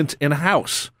basement in a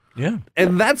house. Yeah.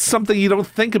 And that's something you don't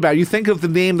think about. You think of the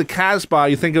name the Casbah,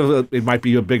 you think of it might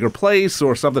be a bigger place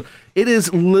or something. It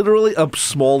is literally a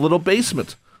small little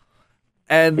basement.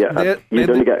 And you'd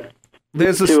only get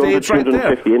there's a stage right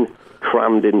there.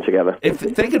 Crammed in together. If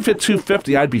they could fit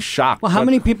 250, I'd be shocked. Well, how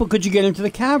many people could you get into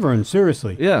the cavern?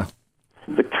 Seriously. Yeah.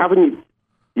 The cavern,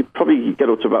 you probably get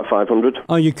up to about 500.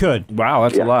 Oh, you could. Wow,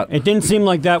 that's a lot. It didn't seem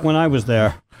like that when I was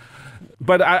there.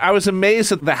 But I was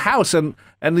amazed at the house. And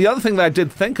the other thing that I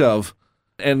did think of,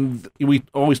 and we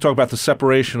always talk about the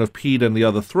separation of Pete and the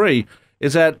other three,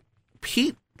 is that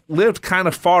Pete lived kind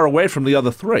of far away from the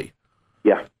other three.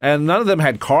 Yeah. And none of them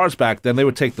had cars back then. They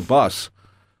would take the bus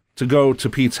to go to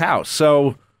Pete's house.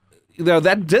 So,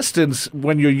 that distance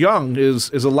when you're young is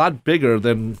a lot bigger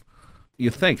than you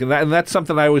think. And that's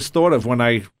something I always thought of when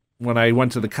I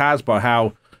went to the Casbah,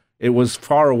 how it was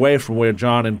far away from where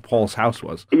John and Paul's house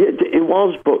was. It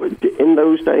was, but in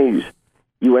those days,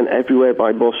 you went everywhere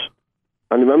by bus.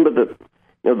 And remember that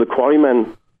the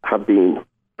Quarrymen had been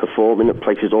performing at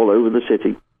places all over the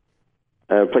city,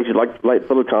 places like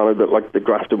Billicana, like the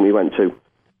Grafton we went to,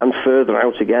 and further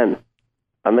out again.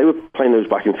 And they were playing those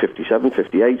back in 57,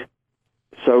 58.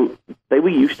 So they were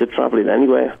used to travelling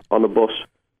anywhere on a bus.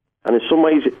 And in some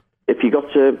ways, if you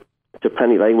got to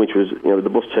Penny Lane, which was the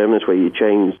bus terminus where you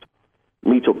changed,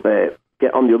 meet up there,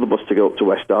 get on the other bus to go up to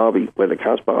West Derby, where the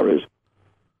Casbah is,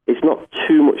 it's not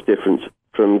too much different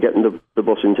from getting the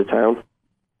bus into town.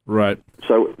 Right.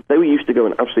 So they were used to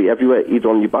going absolutely everywhere, either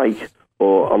on your bike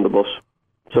or on the bus.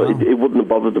 So it wouldn't have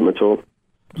bothered them at all.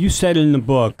 You said in the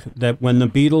book that when the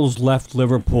Beatles left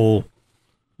Liverpool,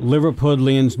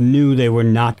 Liverpudlians knew they were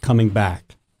not coming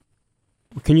back.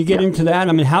 Can you get into that?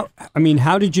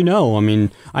 How did you know?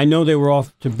 I know they were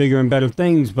off to bigger and better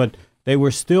things, but they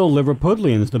were still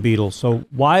Liverpudlians, the Beatles. So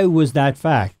why was that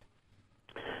fact?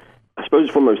 I suppose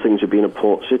it's one of those things of being a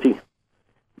port city.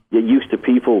 You're used to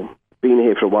people being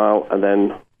here for a while, and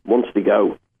then once they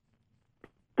go,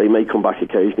 they may come back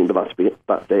occasionally, but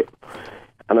that's it.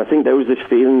 And I think there was this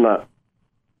feeling that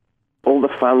all the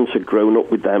fans had grown up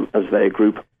with them as their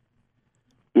group.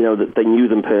 That they knew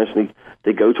them personally.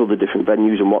 They go to all the different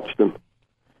venues and watch them.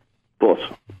 But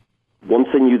once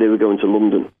they knew they were going to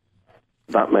London,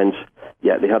 that meant,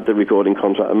 they had the recording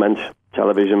contract. It meant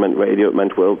television, meant radio, it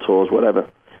meant world tours, whatever.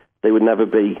 They would never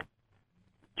be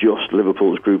just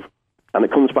Liverpool's group. And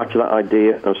it comes back to that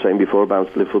idea I was saying before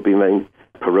about Liverpool being very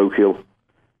parochial.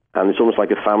 And it's almost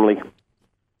like a family.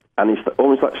 And it's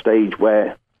almost that stage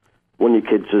where one of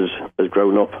your kids has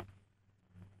grown up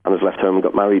and has left home and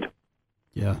got married.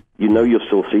 Yeah. You'll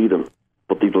still see them,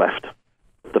 but they've left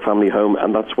the family home.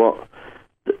 And that's what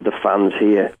the fans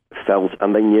here felt.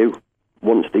 And they knew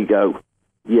once they go,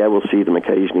 we'll see them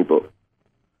occasionally, but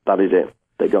that is it.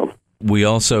 They're gone. We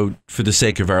also, for the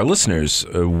sake of our listeners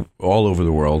all over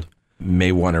the world,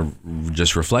 may want to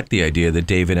just reflect the idea that,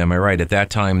 David, am I right? At that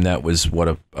time, that was, a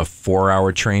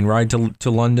 4-hour train ride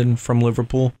to London from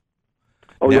Liverpool?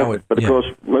 Oh, now but of course,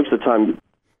 most of the time,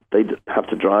 they'd have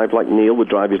to drive, like Neil would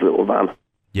drive his little van.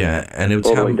 Yeah, and it was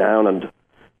all the way down, and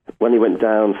when he went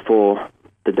down for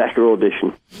the Decca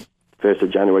audition, 1st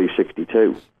of January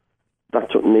 1962, that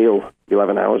took Neil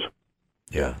 11 hours.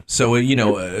 Yeah. So,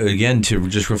 again, to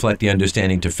just reflect the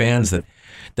understanding to fans that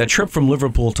trip from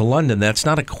Liverpool to London, that's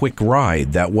not a quick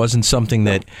ride. That wasn't something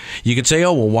that you could say,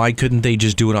 why couldn't they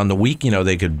just do it on the week?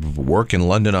 They could work in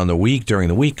London on the week, during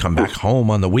the week, come back home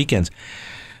on the weekends.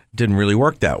 Didn't really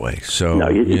work that way. So, no,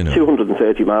 it's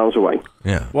 230 miles away.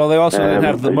 Yeah. Well, they also didn't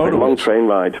have the motorways. A long train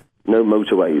ride, no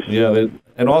motorways. Yeah,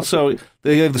 and also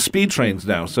they have the speed trains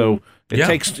now. So it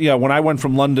takes, when I went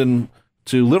from London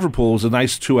to Liverpool, it was a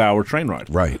nice 2-hour train ride.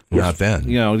 Right. Not then.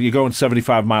 You're going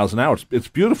 75 miles an hour. It's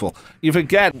beautiful. You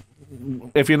forget,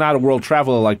 if you're not a world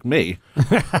traveler like me.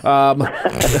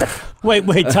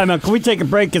 Wait, time out. Can we take a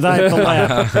break? Because I have to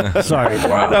laugh. Sorry.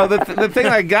 Wow. No, the thing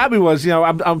that got me was,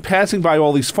 I'm passing by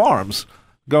all these farms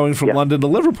going from London to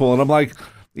Liverpool, and I'm like,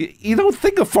 you don't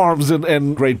think of farms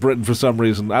in Great Britain for some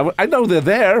reason. I know they're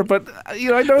there, but I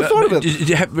never thought of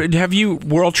it. Have you,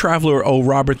 world traveler,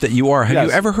 Robert, that you are, have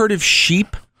you ever heard of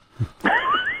sheep?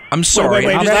 I'm sorry.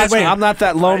 I'm not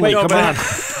that lonely. Come on.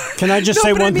 Can I just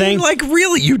say one thing? Like,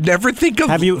 really, you'd never think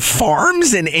of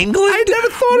farms in England? I never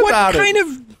thought about it. What kind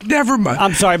of, never mind.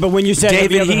 I'm sorry, but when you said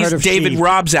David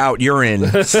Rob's out, you're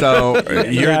in. So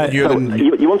you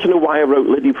want to know why I wrote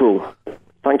Liverpool?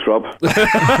 Thanks, Rob.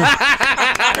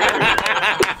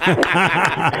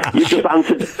 You just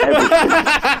answered everything.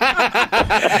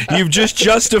 You've just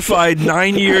justified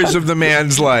 9 years of the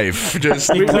man's life. Just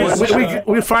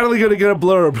We're finally going to get a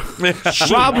blurb.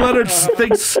 Rob Leonard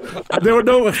thinks there were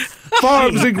no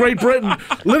farms in Great Britain.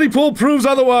 Liverpool proves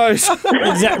otherwise.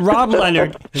 Rob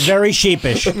Leonard, very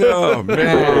sheepish. oh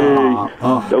man.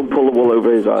 Don't pull the wool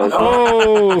over his eyes.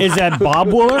 Oh, Is that Bob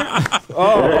Wooler?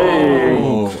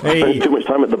 Spend Hey. too much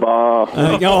time at the bar.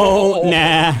 Oh,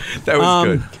 nah. That was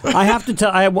good. I have to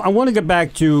tell. I want to get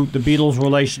back to the Beatles'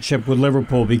 relationship with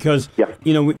Liverpool because Yeah.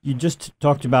 you just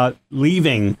talked about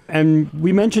leaving, and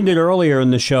we mentioned it earlier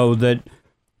in the show that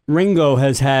Ringo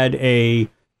has had a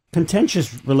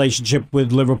contentious relationship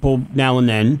with Liverpool now and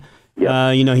then.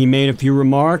 Yeah. He made a few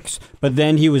remarks, but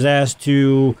then he was asked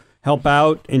to help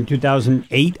out in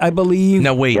 2008, I believe.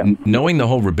 Now wait, knowing the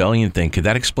whole rebellion thing, could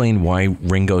that explain why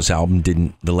Ringo's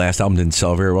the last album didn't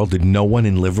sell very well? Did no one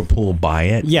in Liverpool buy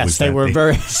it? Yes, Was they that were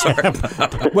very.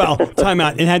 Well, time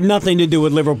out. It had nothing to do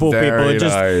with Liverpool people. Very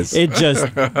nice. It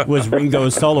just was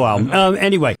Ringo's solo album.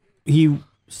 Anyway, he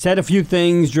said a few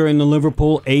things during the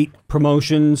Liverpool 8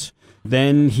 promotions.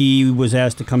 Then he was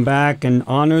asked to come back and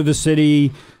honor the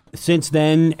city. Since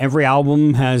then, every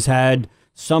album has had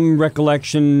some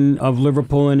recollection of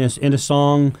Liverpool in a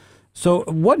song. So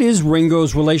what is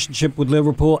Ringo's relationship with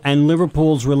Liverpool and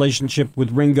Liverpool's relationship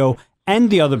with Ringo and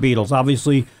the other Beatles?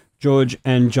 Obviously, George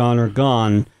and John are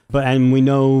gone, and we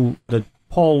know that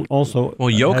Paul also... Well,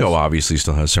 Yoko obviously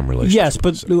still has some relationship. Yes,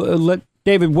 but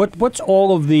David, what's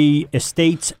all of the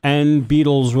estates and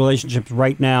Beatles relationships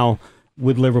right now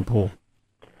with Liverpool?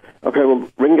 Okay, well,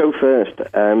 Ringo first.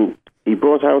 He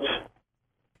brought out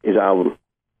his album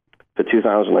for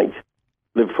 2008,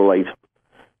 Liverpool 8,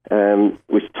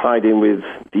 which tied in with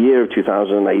the year of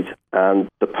 2008 and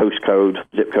the postcode,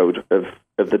 zip code of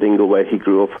the dingle where he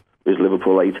grew up was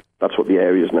Liverpool 8. That's what the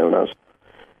area is known as.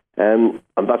 And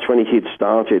that's when he had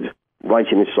started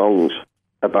writing his songs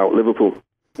about Liverpool,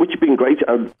 which had been great.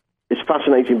 It's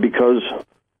fascinating because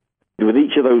with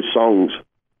each of those songs,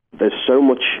 there's so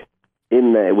much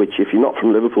in there which, if you're not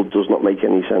from Liverpool, does not make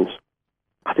any sense.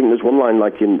 I think there's one line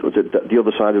like in the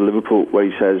other side of Liverpool where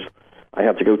he says, I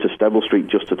had to go to Stebble Street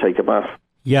just to take a bath.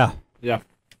 Yeah.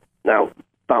 Now,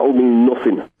 that will mean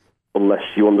nothing unless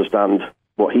you understand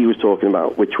what he was talking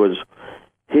about, which was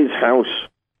his house,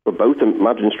 for both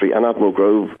Madron Street and Admiral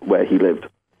Grove, where he lived,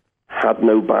 had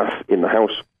no bath in the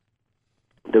house.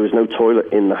 There was no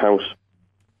toilet in the house.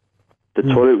 The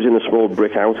toilet was in a small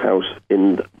brick outhouse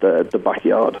in the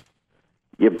backyard.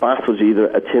 Your bath was either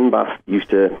a tin bath, used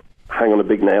to hang on a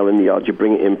big nail in the yard, you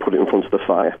bring it in, put it in front of the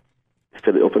fire,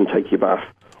 fill it up and take your bath.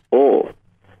 Or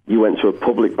you went to a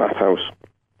public bathhouse.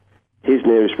 His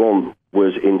nearest one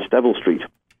was in Stebble Street,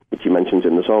 which he mentions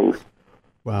in the song.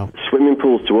 Wow. Swimming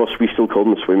pools, to us, we still call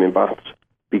them swimming baths,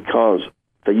 because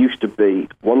there used to be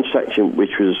one section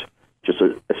which was just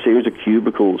a series of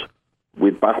cubicles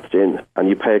with baths in, and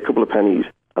you pay a couple of pennies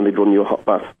and they'd run you a hot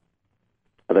bath.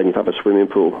 And then you'd have a swimming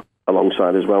pool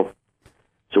alongside as well.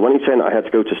 So when he's saying I had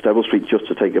to go to Stebble Street just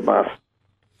to take a bath,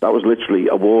 that was literally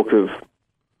a walk of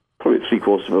probably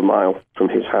 3/4 of a mile from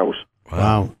his house.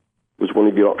 Wow. Was one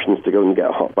of your options to go and get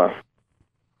a hot bath.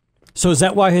 So is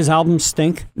that why his albums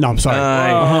stink? No, I'm sorry.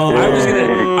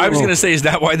 I was gonna say, is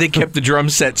that why they kept the drum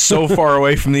set so far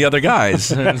away from the other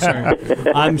guys?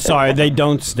 I'm sorry, they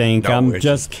don't stink. No, I'm we're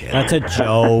just just that's a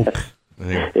joke.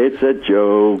 It's a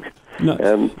joke.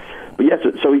 No. But yes,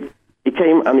 so he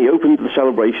came and he opened the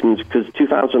celebrations because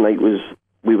 2008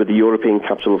 we were the European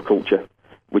Capital of Culture,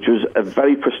 which was a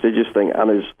very prestigious thing and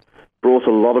has brought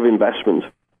a lot of investment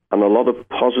and a lot of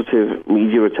positive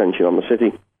media attention on the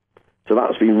city. So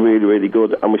that's been really, really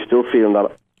good, and we're still feeling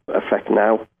that effect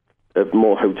now of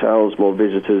more hotels, more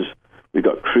visitors. We've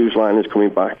got cruise liners coming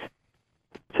back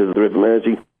to the River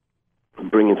Mersey,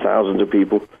 bringing thousands of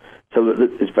people. So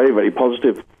it's very, very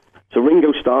positive. So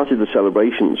Ringo started the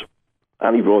celebrations,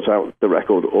 and he brought out the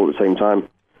record all at the same time.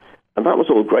 And that was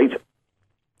all great.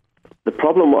 The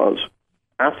problem was,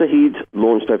 after he'd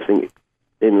launched everything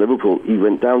in Liverpool, he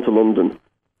went down to London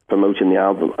promoting the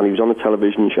album, and he was on a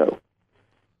television show.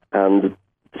 And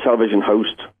the television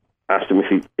host asked him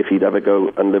if he'd ever go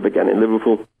and live again in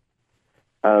Liverpool.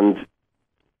 And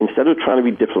instead of trying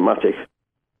to be diplomatic,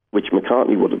 which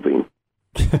McCartney would have been,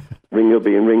 Ringo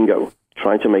being Ringo,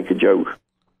 trying to make a joke,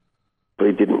 but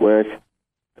it didn't work. And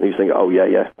he was thinking, oh,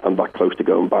 yeah, I'm that close to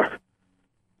going back.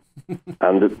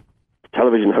 And the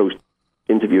television host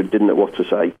interviewer didn't know what to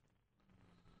say.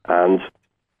 And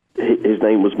his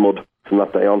name was Mud from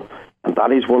that day on. And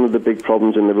that is one of the big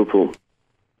problems in Liverpool.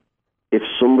 If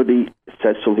somebody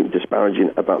says something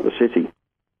disparaging about the city,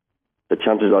 the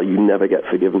chances are you never get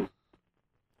forgiven.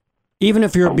 Even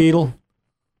if you're a Beatle?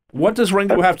 What does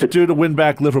Ringo have to do to win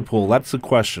back Liverpool? That's the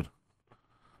question.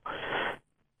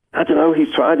 I don't know.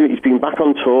 He's tried it. He's been back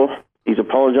on tour. He's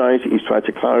apologised. He's tried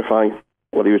to clarify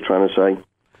what he was trying to say.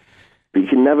 But you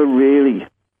can never really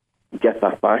get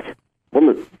that back. One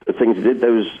of the things he did,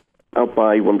 there was out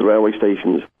by one of the railway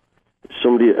stations,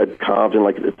 somebody had carved in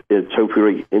like a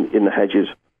topiary in the hedges,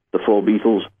 the 4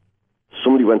 Beatles.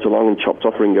 Somebody went along and chopped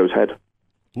off Ringo's head.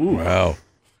 Ooh. Wow.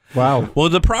 Wow. Well,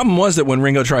 the problem was that when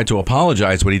Ringo tried to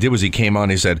apologize, what he did was he came on,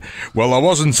 he said, well, I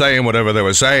wasn't saying whatever they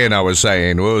were saying I was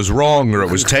saying. It was wrong or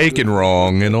it was taken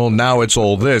wrong, and now it's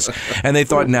all this. And they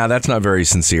thought, that's not very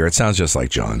sincere. It sounds just like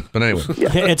John. But anyway.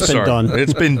 It's been done.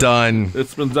 It's been done.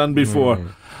 It's been done before.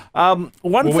 One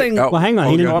thing... Well, hang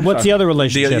on. What's the other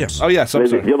relationship? Oh, yes, I'm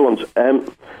sorry. The other ones.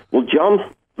 Well, John,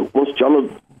 once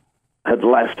John had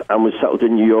left and was settled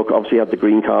in New York, obviously had the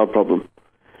green card problem.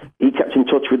 He kept in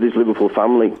touch with his Liverpool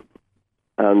family,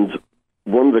 and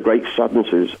one of the great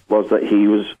sadnesses was that he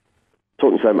was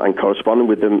talking to them and corresponding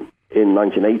with them in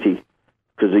 1980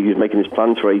 because he was making his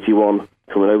plans for 81,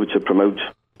 coming over to promote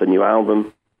the new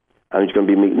album, and he's going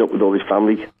to be meeting up with all his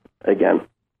family again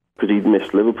because he'd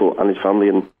missed Liverpool and his family,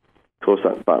 and of course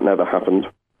that never happened.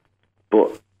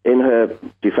 But in her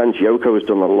defence, Yoko has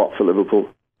done a lot for Liverpool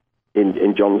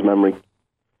in John's memory.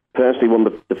 Personally, one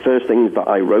of the first things that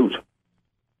I wrote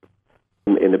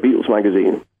in the Beatles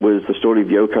magazine was the story of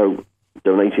Yoko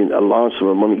donating a large sum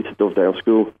of money to Dovedale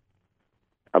School.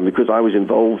 And because I was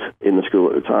involved in the school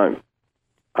at the time,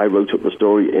 I wrote up the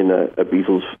story in a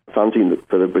Beatles fanzine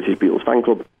for the British Beatles fan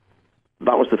club.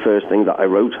 That was the first thing that I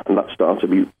wrote, and that started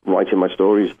me writing my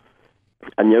stories.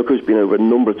 And Yoko's been over a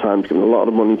number of times, given a lot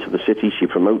of money to the city. She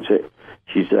promotes it.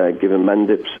 She's given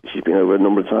Mendips. She's been over a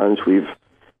number of times. We've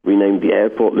renamed the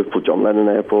airport Liverpool John Lennon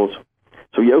Airport.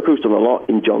 So Yoko's done a lot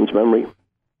in John's memory.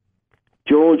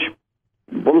 George,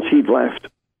 once he'd left,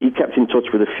 he kept in touch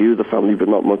with a few of the family, but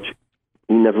not much.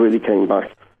 He never really came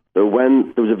back. So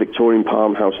when there was a Victorian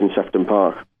farmhouse in Sefton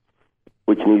Park,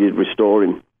 which needed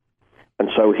restoring, and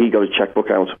so he got his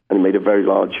checkbook out and made a very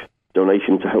large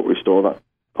donation to help restore that.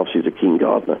 Obviously, he's a keen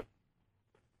gardener.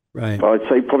 Right. But I'd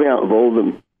say probably out of all of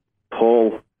them,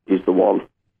 Paul is the one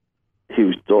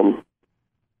who's done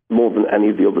more than any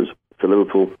of the others for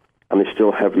Liverpool, and is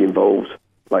still heavily involved.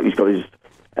 Like he's got his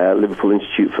Liverpool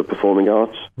Institute for Performing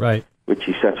Arts, right, which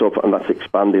he set up, and that's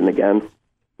expanding again,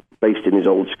 based in his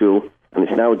old school, and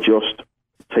it's now just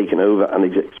taken over and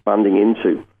is expanding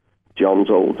into John's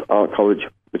old art college,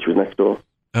 which was next door.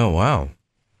 Oh, wow.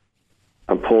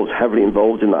 And Paul's heavily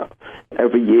involved in that.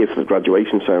 Every year for the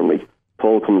graduation ceremony,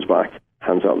 Paul comes back,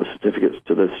 hands out the certificates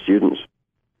to the students.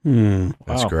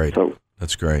 That's great. So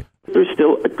that's great. There's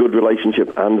still a good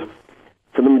relationship, and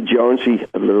for the majority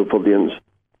of Liverpoolians,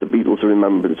 the Beatles are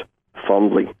remembered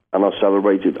fondly and are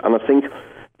celebrated. And I think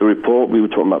the report we were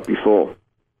talking about before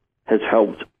has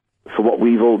helped for what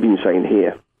we've all been saying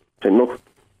here. Saying, look,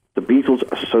 the Beatles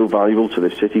are so valuable to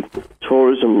this city.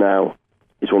 Tourism now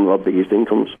is one of our biggest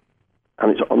incomes,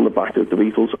 and it's on the back of the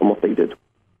Beatles and what they did.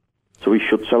 So we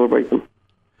should celebrate them.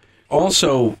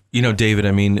 Also, David,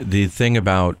 I mean, the thing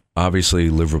about obviously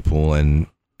Liverpool and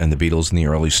the Beatles in the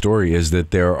early story is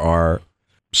that there are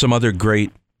some other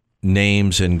great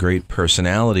names and great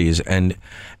personalities, and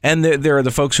there are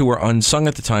the folks who were unsung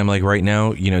at the time. Like right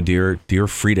now, dear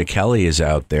Frida Kelly is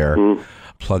out there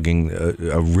plugging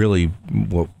a really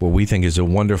what we think is a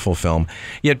wonderful film.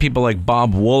 Yet people like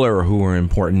Bob Wooler, who were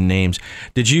important names.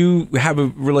 Did you have a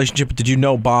relationship? Did you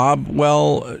know Bob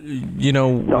well?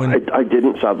 No, I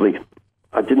didn't. Sadly,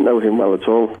 I didn't know him well at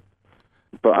all.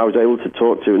 But I was able to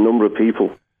talk to a number of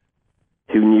people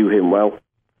who knew him well.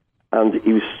 And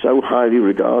he was so highly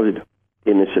regarded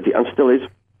in the city, and still is.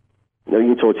 You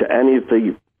can talk to any of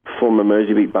the former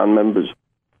Merseybeat band members.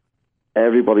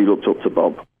 Everybody looked up to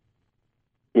Bob.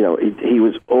 He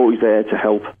was always there to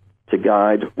help, to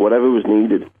guide, whatever was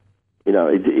needed. He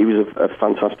was a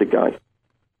fantastic guy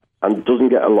and doesn't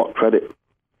get a lot of credit.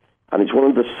 And it's one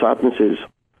of the sadnesses,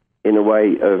 in a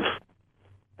way, of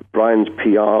Brian's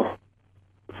PR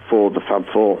for the Fab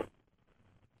Four.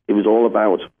 It was all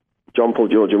about John, Paul,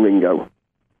 George and Ringo,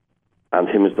 and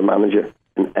him as the manager,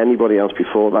 and anybody else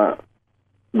before that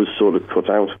was sort of cut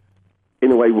out. In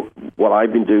a way, what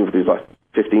I've been doing for these last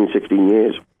 15, 16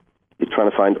 years is trying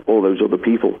to find all those other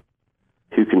people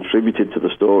who contributed to the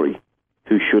story,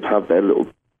 who should have their little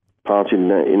part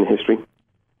in history.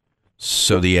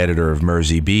 So the editor of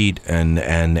Merseybeat and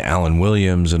Alan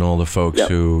Williams and all the folks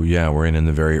who were in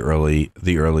the very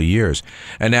early years.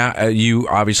 And now you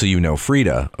know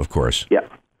Frida, of course. Yeah.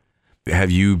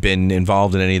 Have you been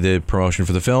involved in any of the promotion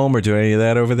for the film or do any of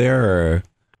that over there? Or?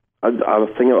 I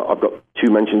think I've got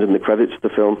 2 mentions in the credits of the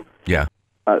film. Yeah.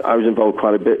 I was involved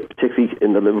quite a bit, particularly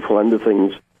in the Liverpool end of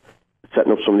things,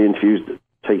 setting up some of the interviews,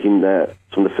 taking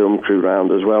some of the film crew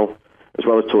around as well as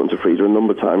talking to Frida a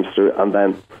number of times through it, and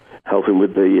then helping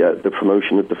with the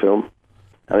promotion of the film.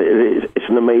 And it's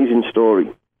an amazing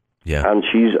story. Yeah. And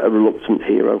she's a reluctant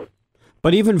hero.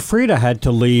 But even Frida had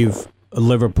to leave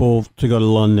Liverpool to go to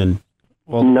London.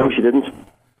 Well, No, she didn't.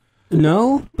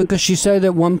 No, because she said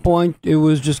at one point it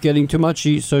was just getting too much.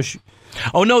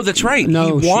 Oh, no, that's right.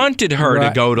 No, he wanted her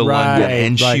to go to London,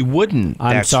 and she wouldn't.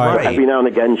 I'm That's sorry. right. Every now and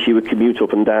again, she would commute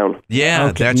up and down. Yeah,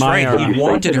 Okay, that's right. Myra. He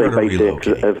wanted her to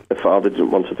relocate. Her father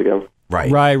didn't want her to go.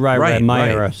 Right. Right.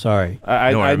 Myra, sorry. I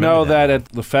I know remember that at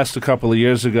the fest a couple of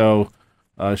years ago,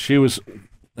 she was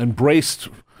embraced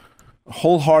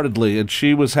wholeheartedly, and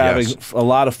she was having a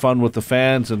lot of fun with the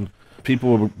fans, and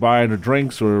people were buying her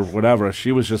drinks or whatever.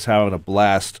 She was just having a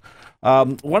blast.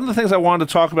 One of the things I wanted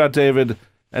to talk about, David,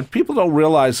 and people don't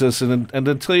realize this, and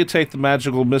until you take the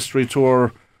Magical Mystery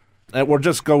Tour or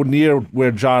just go near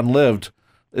where John lived,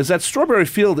 is that Strawberry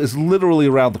Field is literally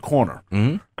around the corner.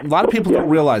 Mm-hmm. A lot of people don't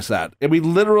realize that. I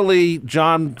mean, literally,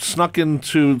 John snuck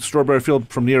into Strawberry Field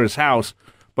from near his house,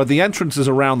 but the entrance is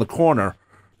around the corner.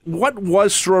 What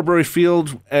was Strawberry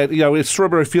Field? It's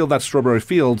Strawberry Field, not Strawberry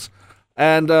Fields.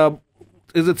 And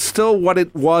is it still what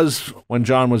it was when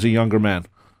John was a younger man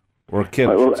or a kid?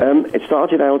 It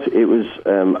started out, it was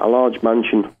a large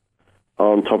mansion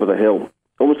on top of the hill,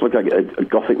 almost like a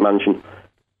Gothic mansion.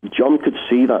 John could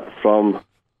see that from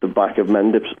the back of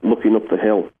Mendips looking up the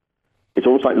hill. It's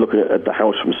almost like looking at the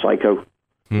house from Psycho.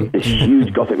 This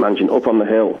huge Gothic mansion up on the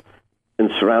hill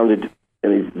and surrounded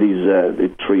in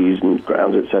these trees and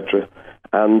grounds, etc.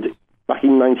 And back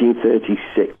in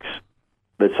 1936,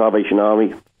 the Salvation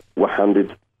Army were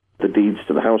handed the deeds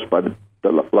to the house by the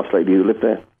last lady who lived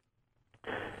there.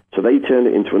 So they turned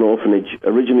it into an orphanage,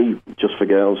 originally just for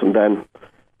girls, and then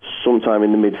sometime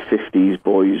in the mid-50s,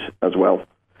 boys as well.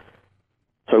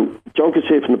 So John could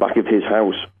see it from the back of his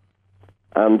house.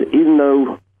 And even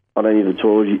though on any of the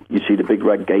tours you see the big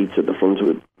red gates at the front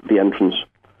of the entrance,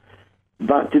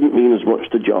 that didn't mean as much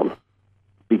to John,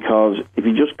 because if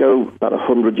you just go about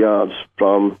 100 yards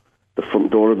from the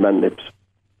front door of Mendips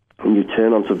and you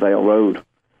turn onto Vale Road,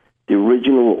 the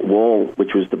original wall,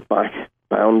 which was the back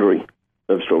boundary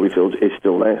of Strawberry Fields, is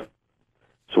still there.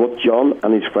 So what John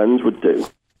and his friends would do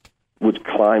would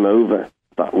climb over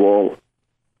that wall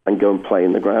and go and play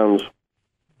in the grounds.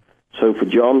 So for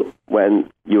John, when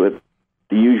you were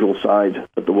the usual side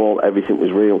of the wall, everything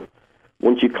was real.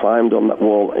 Once you climbed on that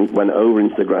wall and went over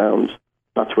into the grounds,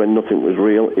 that's when nothing was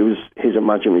real. It was his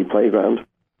imaginary playground.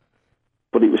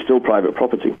 But it was still private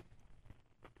property.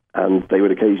 And they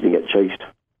would occasionally get chased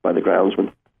by the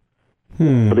groundsman.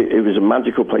 But it was a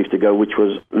magical place to go, which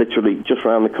was literally just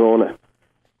around the corner.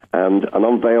 And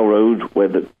on Vale Road, where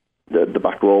the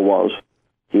back wall was,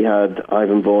 he had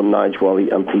Ivan Vaughan, Nigel Wally,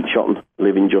 and Pete Shotton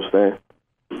living just there.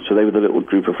 So they were the little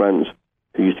group of friends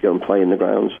who used to go and play in the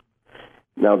grounds.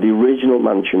 Now, the original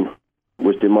mansion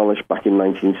was demolished back in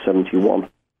 1971,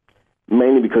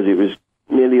 mainly because it was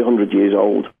nearly 100 years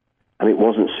old, and it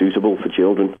wasn't suitable for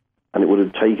children, and it would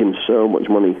have taken so much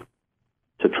money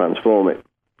to transform it.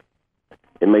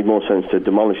 It made more sense to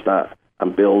demolish that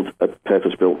and build a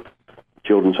purpose-built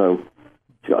children's home.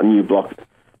 It's got a new block.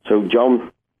 So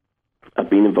John had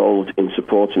been involved in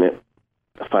supporting it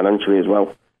financially as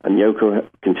well, and Yoko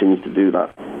continues to do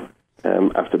that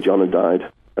after John had died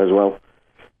as well.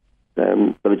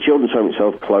 But the children's home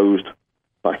itself closed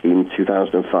back in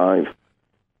 2005,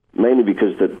 mainly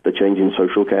because the change in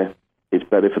social care. It's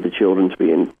better for the children to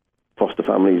be in foster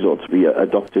families or to be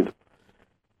adopted.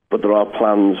 But there are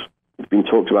plans, it's been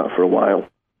talked about for a while,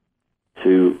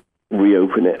 to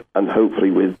reopen it, and hopefully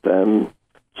with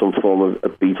some form of a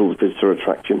Beatles visitor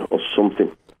attraction or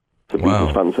something for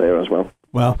Beatles fans there as well.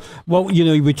 Well,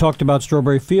 we talked about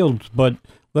Strawberry Fields, but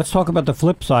let's talk about the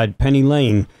flip side, Penny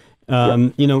Lane.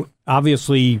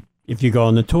 Obviously, if you go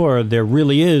on the tour, there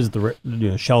really is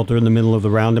the shelter in the middle of the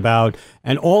roundabout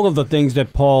and all of the things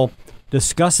that Paul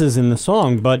discusses in the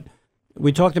song. But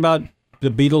we talked about the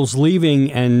Beatles leaving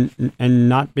and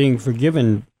not being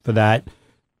forgiven for that.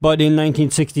 But in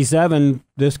 1967,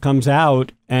 this comes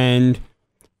out and,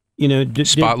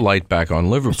 spotlight back on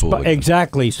Liverpool.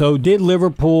 Exactly. So did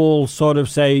Liverpool sort of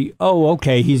say, oh,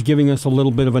 okay, he's giving us a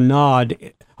little bit of a nod,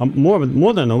 more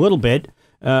than a little bit,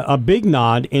 a big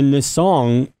nod in this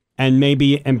song, and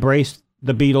maybe embrace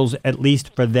the Beatles at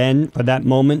least for that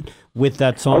moment with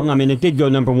that song? I mean, it did go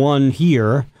number one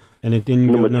here, and it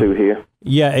didn't number two here.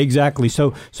 Yeah, exactly.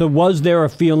 So was there a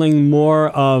feeling more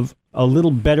of a little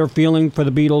better feeling for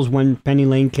the Beatles when Penny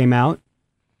Lane came out?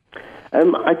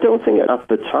 I don't think at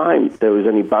the time there was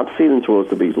any bad feeling towards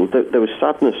the Beatles. There was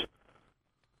sadness,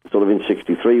 sort of in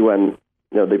 '63 when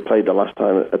they played the last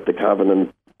time at the Cavern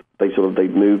and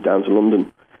they'd moved down to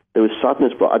London. There was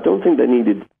sadness, but I don't think they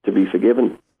needed to be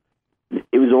forgiven.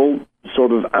 It was all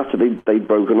sort of after they'd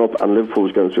broken up and Liverpool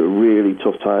was going through a really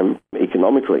tough time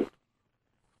economically.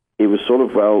 It was sort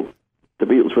of, well, the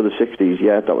Beatles were the '60s,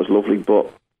 yeah, that was lovely,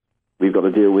 but we've got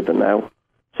to deal with them now.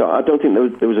 So I don't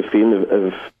think there was a feeling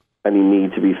of any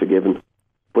need to be forgiven.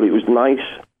 But it was nice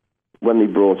when they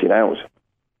brought it out.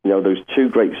 Those two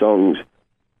great songs.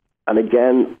 And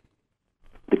again,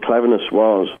 the cleverness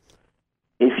was,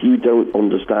 if you don't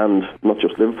understand, not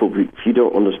just Liverpool, if you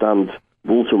don't understand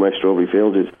Woolton where Strawberry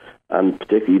Fields is, and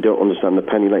particularly you don't understand the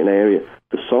Penny Lane area,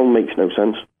 the song makes no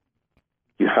sense.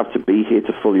 You have to be here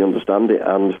to fully understand it.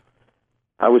 And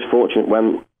I was fortunate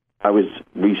when I was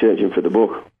researching for the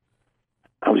book,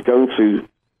 I was going through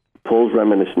Paul's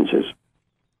reminiscences,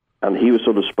 and he was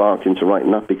sort of sparked into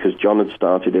writing that because John had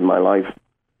started in my life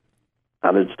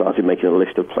and had started making a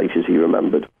list of places he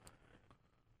remembered.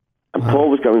 And Paul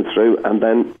was going through, and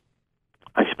then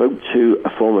I spoke to a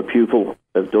former pupil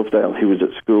of Dovedale who was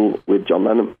at school with John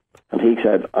Lennon, and he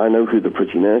said, I know who the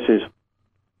Pretty Nurse is.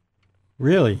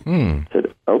 Really? I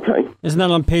said, okay. Isn't that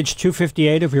on page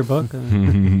 258 of your book?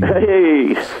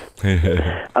 Hey!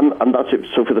 and that's it.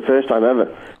 So for the first time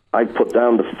ever, I put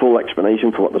down the full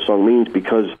explanation for what the song means,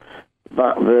 because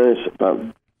that verse,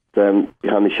 that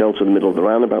behind the shelter in the middle of the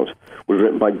roundabout, was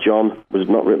written by John, was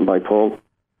not written by Paul.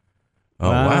 Oh,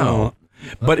 wow.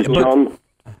 But John,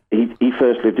 he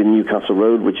first lived in Newcastle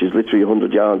Road, which is literally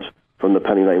 100 yards from the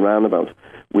Penny Lane roundabout,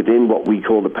 within what we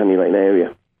call the Penny Lane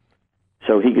area.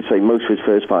 So he could say most of his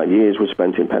first 5 years was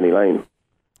spent in Penny Lane.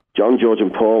 John, George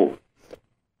and Paul,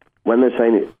 when they're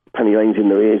saying it, Penny Lane's in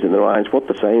their ears and their eyes, what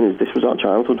they're saying is this was our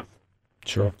childhood.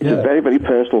 Sure. It's a very, very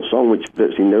personal song which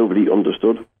virtually nobody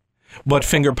understood. But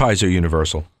finger pies are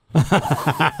universal.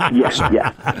 Yes,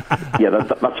 yeah.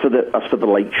 That's for the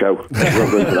late show. We're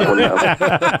not going to that one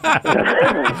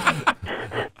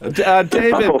now.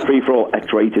 David, that's all free for all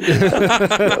X-rated.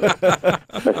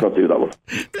 Let's not do that one.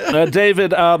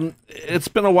 David, it's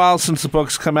been a while since the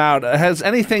book's come out. Has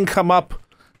anything come up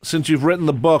since you've written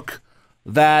the book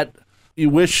that you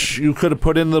wish you could have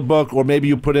put in the book, or maybe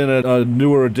you put in a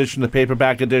newer edition, a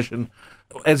paperback edition?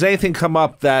 Has anything come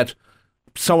up that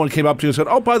someone came up to you and said,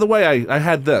 oh, by the way, I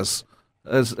had this?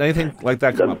 Has anything like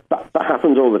that come up? That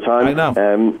happens all the time. I know.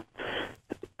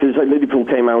 Because Liverpool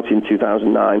came out in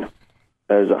 2009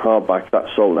 as a hardback. That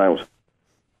sold out.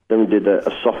 Then we did a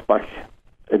softback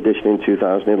edition in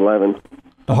 2011.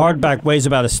 The hardback weighs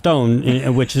about a stone,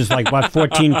 which is like,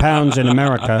 14 pounds in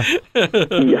America?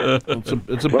 Yeah. It's a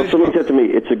Well, big someone said to me,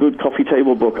 it's a good coffee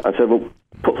table book. I said, well,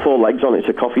 put 4 legs on it. It's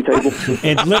a coffee table.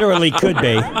 It literally could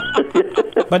be.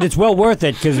 But it's well worth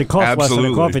it because it costs less than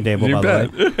a coffee table, by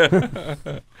the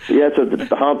way. Yeah, so the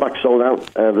hardback sold out.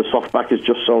 The softback is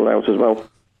just sold out as well.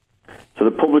 So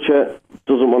the publisher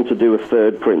doesn't want to do a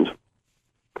third print.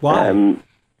 Wow.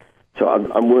 So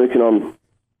I'm working on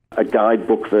a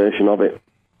guidebook version of it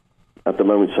at the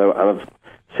moment. So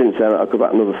since then, I've got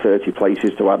about another 30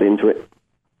 places to add into it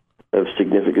of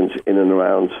significance in and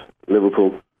around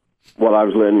Liverpool. What I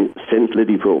was learning since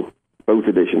Liverpool, both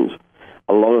editions,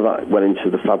 a lot of that went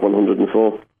into the Fab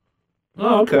 104.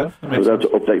 Oh, okay. So we have to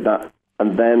update that.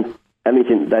 And then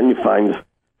then you find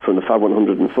from the Fab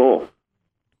 104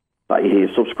 that you hear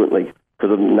subsequently,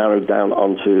 because I've narrowed down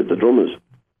onto the drummers,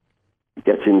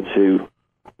 get into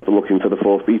the looking for the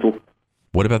fourth Beatle.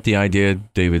 What about the idea,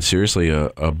 David, seriously,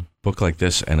 a book like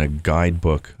this and a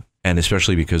guidebook, and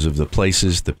especially because of the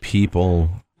places, the people,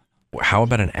 how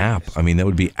about an app? I mean, that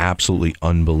would be absolutely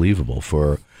unbelievable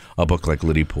for a book like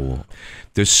Liverpool.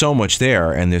 There's so much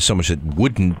there, and there's so much that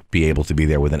wouldn't be able to be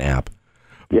there with an app.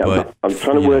 Yeah, but I'm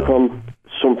trying to work on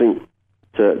something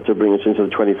to bring us into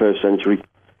the 21st century,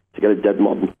 to get it dead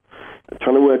modern. I'm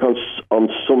trying to work on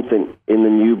something in the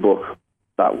new book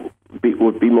that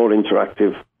would be more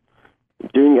interactive.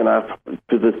 Doing an app,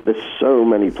 because there's so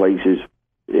many places,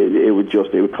 it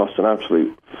would cost an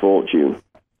absolute fortune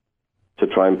to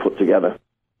try and put together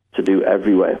to do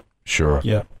everywhere. Sure.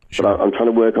 Yeah. Sure. But I'm trying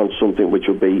to work on something which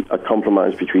will be a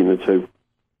compromise between the two.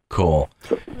 Cool.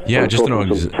 So Yeah, I'm just talking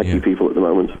to some techie people at the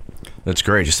moment. That's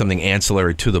great. Just something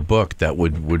ancillary to the book that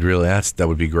would really that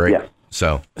would be great. Yeah.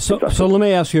 So let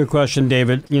me ask you a question,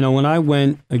 David. You know, when I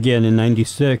went again in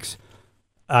 '96,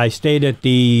 I stayed at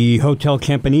the Hotel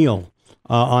Campanile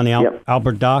on the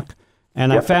Albert Dock,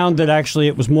 and I found that actually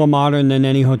it was more modern than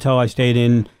any hotel I stayed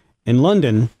in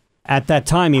London at that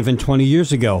time, even 20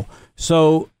 years ago.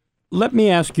 So let me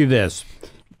ask you this.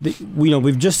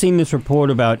 we've just seen this report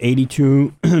about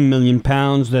 82 million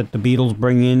pounds that the Beatles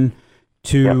bring in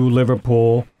to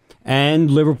Liverpool, and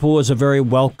Liverpool is a very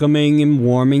welcoming and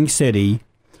warming city.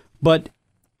 But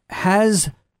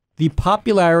has the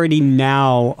popularity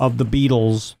now of the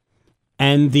Beatles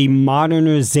and the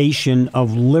modernization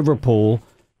of Liverpool,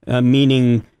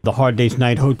 meaning the Hard Day's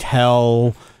Night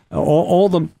Hotel, all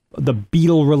the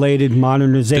Beatle-related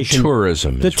modernization. The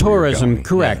tourism. The tourism,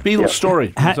 correct. Beatles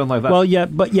story, something like that. Well, yeah,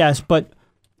 but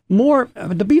more,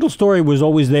 the Beatles story was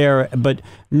always there, but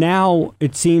now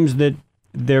it seems that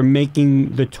they're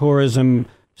making the tourism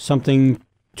something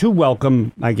to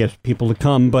welcome, I guess, people to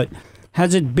come. But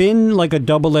has it been like a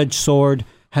double-edged sword?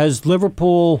 Has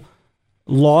Liverpool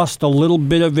lost a little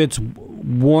bit of its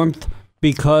warmth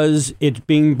because it's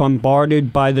being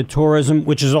bombarded by the tourism,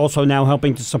 which is also now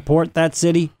helping to support that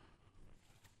city?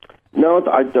 No,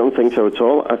 I don't think so at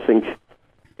all. I think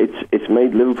it's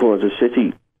made Liverpool as a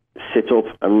city sit up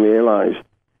and realise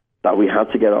that we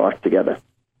had to get our act together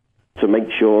to make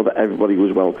sure that everybody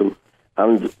was welcome.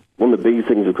 And one of the big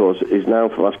things, of course, is now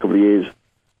for the last couple of years,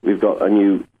 we've got a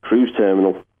new cruise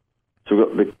terminal. So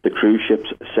we've got the cruise ships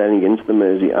sailing into the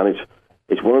Mersey, and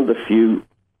it's one of the few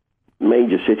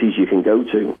major cities you can go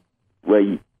to where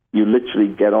you literally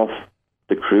get off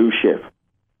the cruise ship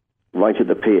right at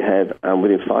the pier head, and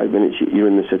within 5 minutes you're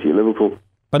in the city of Liverpool.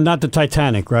 But not the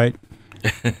Titanic, right?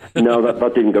 No,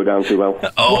 that didn't go down too well.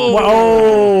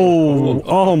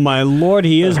 Oh, my Lord,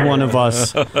 he is one of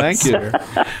us. Thank you.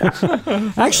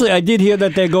 Actually, I did hear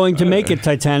that they're going to make it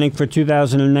Titanic for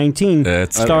 2019,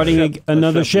 starting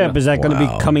another ship. Is that going to be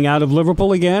coming out of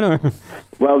Liverpool again? Or?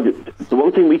 Well, the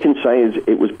one thing we can say is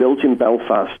it was built in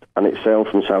Belfast and it sailed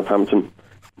from Southampton,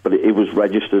 but it was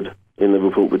registered in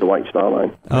Liverpool with the White Star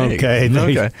Line. Okay.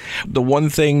 The one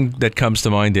thing that comes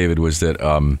to mind, David, was that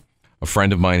a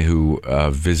friend of mine who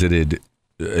visited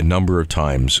a number of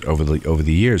times over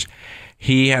the years,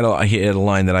 he had a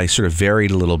line that I sort of varied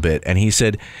a little bit, and he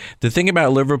said, the thing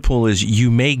about Liverpool is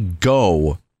you may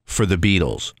go for the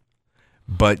Beatles,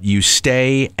 but you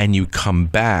stay and you come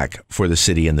back for the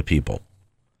city and the people.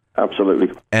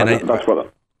 Absolutely. And that's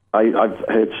what I've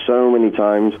heard so many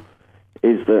times,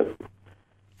 is that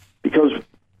because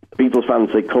Beatles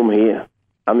fans, they come here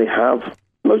and they have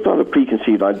most have a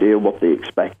preconceived idea of what they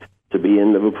expect to be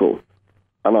in Liverpool,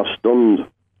 and are stunned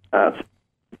at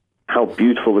how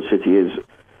beautiful the city is.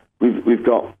 We've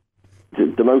got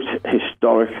the most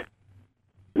historic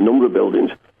number of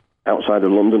buildings outside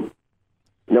of London.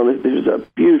 You know, this is a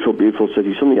beautiful, beautiful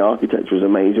city. Some of the architecture is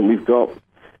amazing. We've got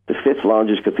the 5th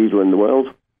largest cathedral in the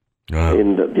world,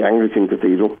 in the Anglican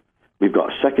Cathedral. We've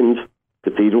got a second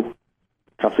cathedral,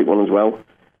 Catholic one as well.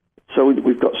 So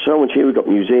we've got so much here. We've got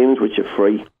museums which are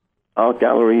free, art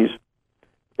galleries.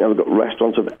 You know, we've got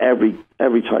restaurants of every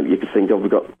type you could think of.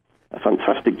 We've got a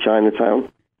fantastic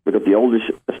Chinatown. We've got the oldest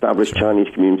established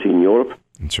Chinese community in Europe.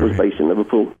 That's right. Based in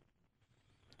Liverpool.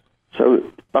 So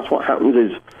that's what happens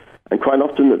is, and quite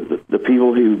often the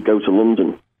people who go to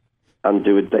London and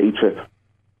do a day trip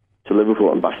to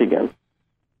Liverpool and back again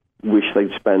wish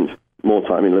they'd spend more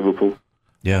time in Liverpool.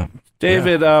 Yeah.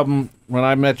 David, when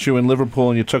I met you in Liverpool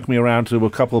and you took me around to a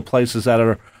couple of places that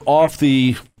are off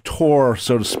the tour,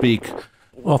 so to speak.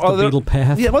 Off the Beatle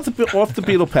path? Yeah, off the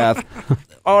Beatle path.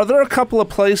 Are there a couple of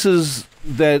places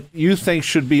that you think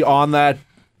should be on that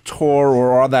tour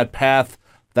or on that path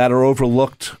that are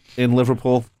overlooked in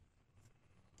Liverpool?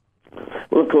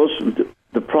 Well, of course,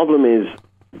 the problem is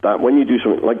that when you do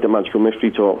something like the Magical Mystery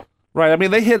Tour, right. I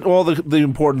mean, they hit all the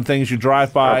important things. You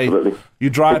drive by. Absolutely. You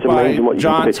drive by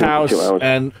John's house,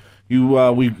 and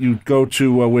you go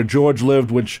to where George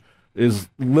lived, which is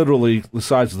literally the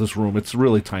size of this room. It's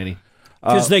really tiny.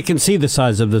 Because they can see the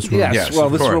size of this room. Yes. Well,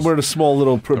 this room, we're in a small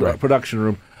little production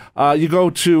room. You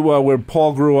go to where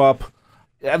Paul grew up,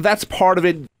 and that's part of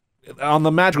it. On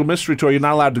the Magical Mystery Tour, you're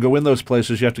not allowed to go in those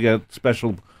places. You have to get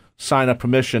special sign-up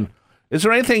permission. Is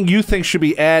there anything you think should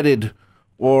be added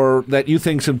or that you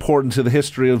think is important to the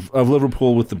history of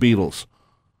Liverpool with the Beatles?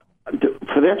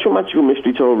 For the actual Magical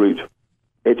Mystery Tour route,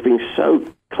 it's been so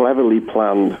cleverly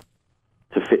planned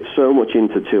to fit so much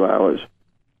into 2 hours.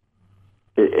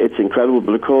 It's incredible,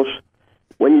 but of course,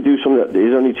 when you do something that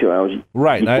is only 2 hours,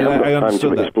 right, you haven't got time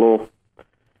to explore.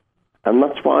 And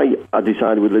that's why I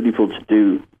decided with Liverpool to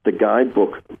do the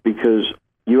guidebook, because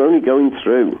you're only going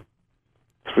through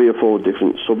 3 or 4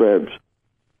 different suburbs,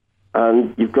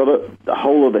 and you've got a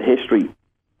whole other history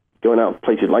going out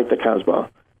places like the Casbah,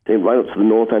 then right up to the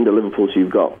north end of Liverpool. So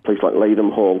you've got places like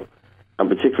Latham Hall, and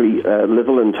particularly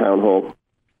Litherland Town Hall,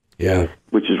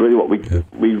 which is really what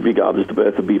we regard as the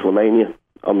birth of Beatlemania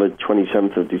on the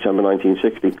 27th of December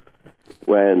 1960.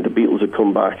 when the Beatles had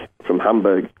come back from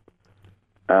Hamburg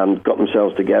and got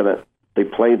themselves together. They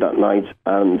played that night,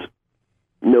 and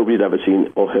nobody had ever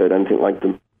seen or heard anything like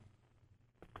them.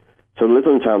 So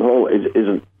Litherland Town Hall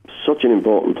is such an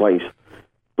important place,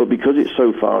 but because it's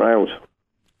so far out,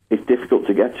 it's difficult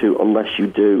to get to unless you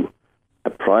do a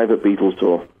private Beatles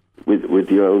tour with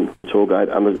your own tour guide,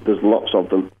 and there's lots of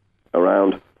them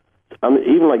around. And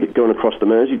even like going across the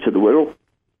Mersey to the Wirral,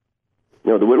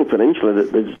 the Wirral Peninsula,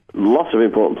 there's lots of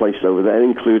important places over there,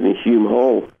 including Hume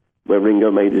Hall, where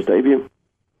Ringo made his debut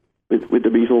with the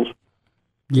Beatles.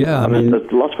 Yeah,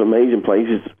 there's lots of amazing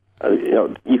places.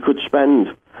 You could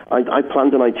spend. I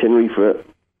planned an itinerary for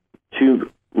 2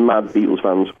 mad Beatles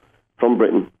fans from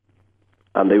Britain,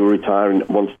 and they were retiring,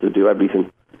 wanted to do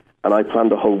everything, and I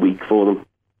planned a whole week for them.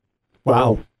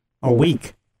 Wow, a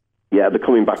week. Yeah, they're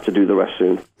coming back to do the rest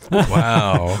soon.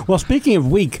 Wow. Well, speaking of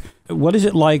week, what is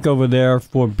it like over there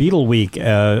for Beatle Week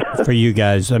for you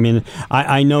guys? I mean,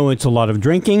 I know it's a lot of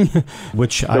drinking,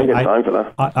 which Don't get time for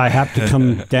that. I have to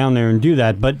come down there and do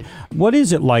that. But what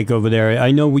is it like over there?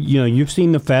 I know you've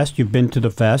seen the fest, you've been to the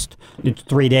fest. It's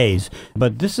 3 days,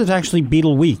 but this is actually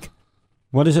Beatle Week.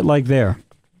 What is it like there?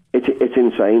 It's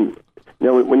insane.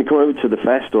 When you come over to the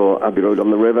fest or Abbey Road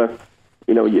on the river,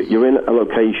 you're in a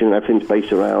location, everything's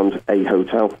based around a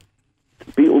hotel.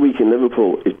 Beatle Week in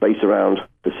Liverpool is based around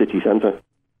the city centre.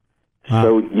 Wow.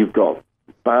 So you've got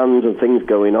bands and things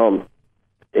going on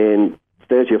in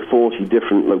 30 or 40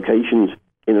 different locations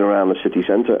in and around the city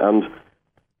centre. And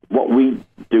what we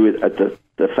do at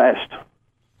the fest,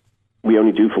 we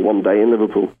only do for 1 day in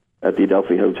Liverpool at the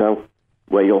Adelphi Hotel,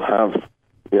 where you'll have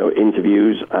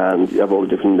interviews and you have all the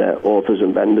different authors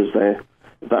and vendors there.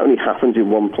 That only happens in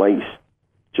one place,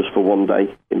 just for 1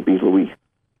 day in Beatle Week.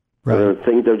 Right.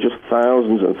 There are just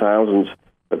thousands and thousands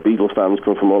of Beatles fans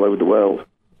come from all over the world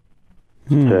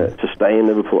to stay in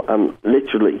Liverpool, and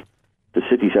literally the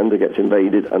city centre gets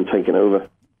invaded and taken over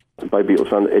by Beatles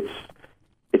fans.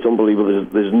 It's unbelievable.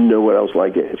 There's nowhere else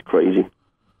like it. It's crazy.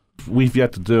 We've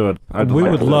yet to do it. I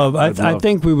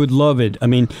think we would love it. I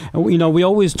mean, we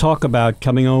always talk about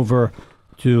coming over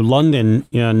to London.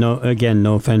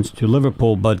 No offense to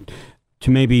Liverpool, but to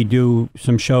maybe do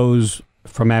some shows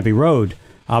from Abbey Road.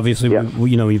 Obviously, yeah.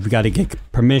 We've got to get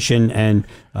permission, and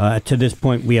to this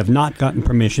point, we have not gotten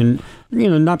permission.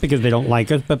 Not because they don't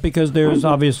like us, but because there's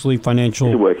obviously financial.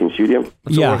 It's a working studio.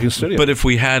 It's a working studio. But if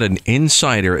we had an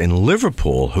insider in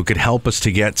Liverpool who could help us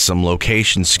to get some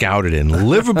locations scouted in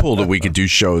Liverpool that we could do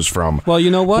shows from, well, you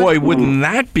know what? Boy, wouldn't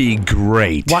that be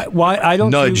great? Why I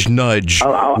don't nudge, nudge,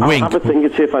 I'll wink. have a think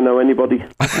and see if I know anybody.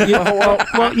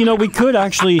 Well, we could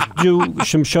actually do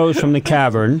some shows from the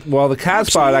Cavern. Well, the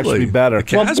Casbah would actually be better. The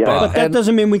Casbah. But that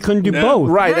doesn't mean we couldn't do both.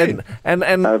 Right. And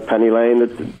Penny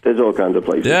Lane, there's all kinds of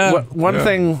places. Yeah. One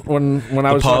thing when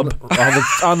I was pub.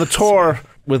 on the tour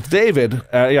with David,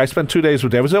 I spent 2 days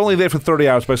with David. I was only there for 30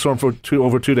 hours, but I saw him for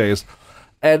over 2 days.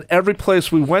 And every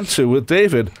place we went to with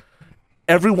David,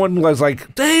 everyone was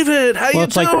like, "David, how you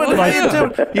doing? How you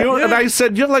doing?" And I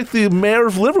said, "You're like the mayor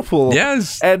of Liverpool."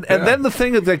 Yes. And then the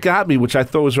thing that got me, which I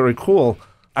thought was very cool,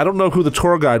 I don't know who the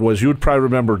tour guide was. You would probably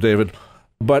remember, David.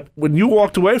 But when you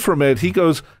walked away from it, he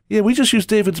goes, "Yeah, we just used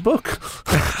David's book."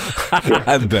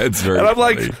 That's very. And I'm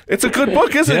funny. like, "It's a good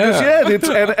book, isn't it?"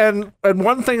 'Cause, and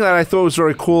one thing that I thought was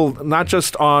very cool, not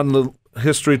just on the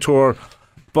history tour,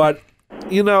 but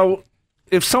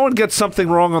if someone gets something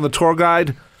wrong on the tour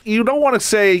guide, you don't want to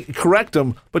say correct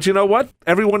them, but you know what?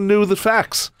 Everyone knew the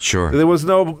facts. Sure. There was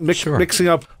no mixing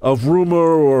up of rumor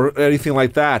or anything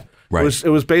like that. Right. It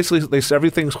was basically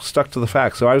everything stuck to the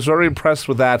facts. So I was very impressed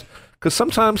with that. Because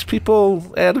sometimes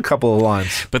people add a couple of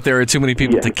lines. But there are too many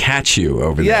people to catch you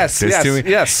over there. Yes. It's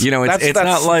That's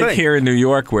not like thing. here in New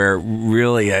York where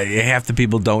really half the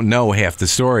people don't know half the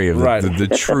story of the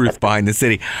truth behind the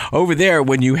city. Over there,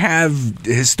 when you have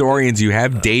historians, you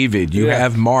have David, you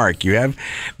have Mark,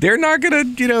 they're not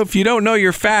going to, if you don't know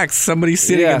your facts, somebody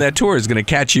sitting on that tour is going to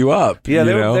catch you up. Yeah,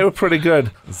 they were pretty good.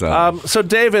 So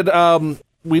David,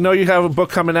 we know you have a book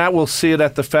coming out. We'll see it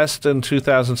at the Fest in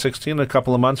 2016, a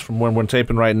couple of months from when we're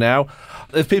taping right now.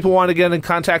 If people want to get in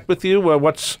contact with you,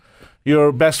 what's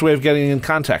your best way of getting in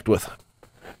contact with?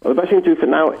 Well, the best thing to do for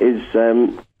now is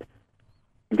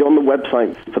go on the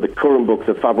website for the current book,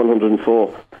 the Fab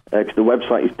 104, because the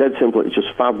website is dead simple. It's just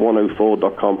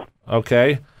fab104.com.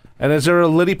 Okay. And is there a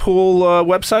Liverpool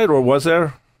website, or was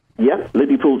there? Yeah,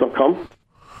 liverpool.com.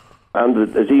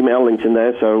 And there's email links in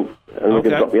there, so you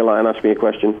can drop me a line, ask me a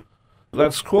question.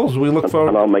 That's cool. So we look and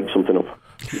forward. I'll make something up.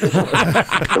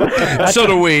 So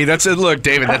do we. That's it. Look,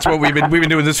 David. That's what we've been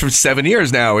doing this for 7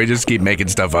 years now. We just keep making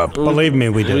stuff up. Believe me,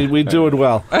 we do. We do it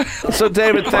well. So,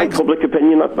 David, thanks. Public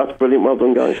opinion, that's brilliant. Well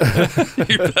done, guys.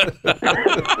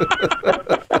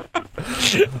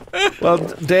 Well,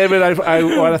 David, I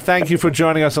want to thank you for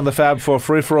joining us on the Fab Four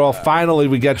Free for All. Finally,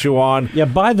 we get you on. Yeah,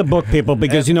 buy the book, people,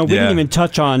 because we didn't even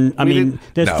touch on. I mean,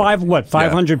 there's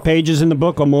 500 pages in the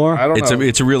book or more. I don't know.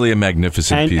 It's really a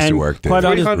magnificent piece of work. Quite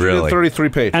honest, 333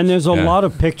 pages. And there's a lot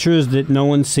of pictures that no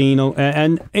one's seen,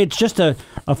 and it's just a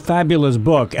fabulous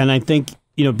book. And I think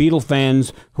Beatle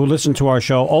fans who listen to our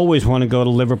show always want to go to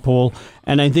Liverpool.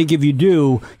 And I think if you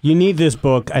do, you need this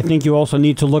book. I think you also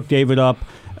need to look David up,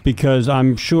 because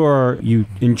I'm sure you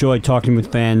enjoy talking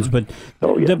with fans, but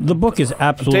the book is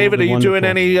absolutely David, are you wonderful. doing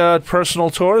any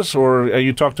personal tours, or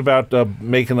you talked about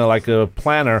making a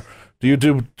planner? Do you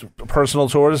do personal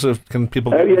tours? Can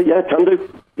people? Yeah, can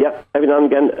do. Yeah, every now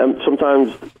and again.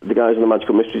 Sometimes the guys on the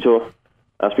Magical Mystery Tour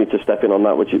ask me to step in on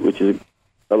that, which is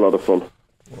a lot of fun.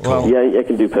 Well, yeah, you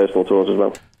can do personal tours as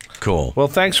well. Cool. Well,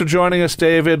 thanks for joining us,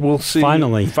 David. We'll see.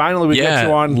 Finally, we get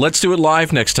you on. Let's do it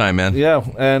live next time, man. Yeah,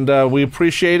 and we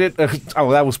appreciate it. That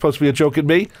was supposed to be a joke at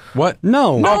me. What?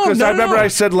 No, because I remember I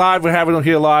said live. We're having it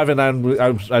here live, and I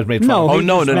made fun.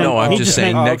 No, no. I'm just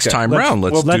saying next time round.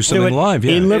 Let's do something live.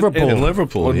 Yeah. In Liverpool. In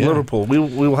Liverpool. In Liverpool. We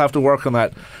will have to work on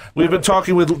that. We've been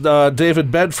talking with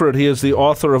David Bedford. He is the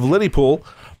author of Liverpool,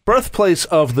 Birthplace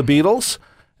of the Beatles,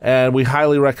 and we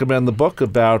highly recommend the book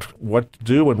about what to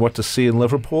do and what to see in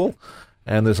Liverpool.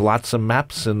 And there's lots of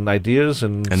maps and ideas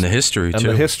and the history, and too.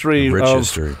 The history rich of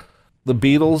history. The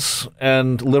Beatles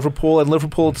and Liverpool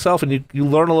itself. And you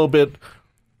learn a little bit.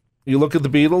 You look at the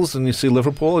Beatles and you see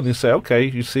Liverpool and you say, okay,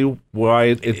 you see why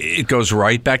it goes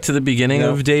right back to the beginning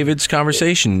of David's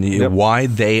conversation, why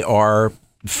they are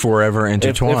forever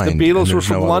intertwined. If the Beatles were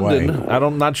from London,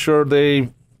 I'm not sure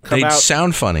they'd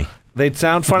sound funny. They'd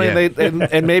sound funny,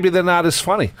 and maybe they're not as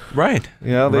funny. Right.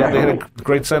 They had a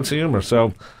great sense of humor.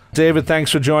 So, David,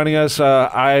 thanks for joining us.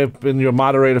 I've been your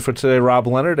moderator for today, Rob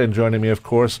Leonard, and joining me, of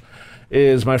course,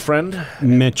 is my friend,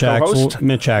 Mitch Axelrod.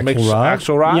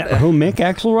 Yeah, who, Mick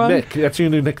Axelrod? Mick, that's your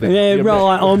new nickname. Yeah,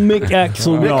 Mick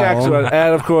Axelrod. Mick Axelrod,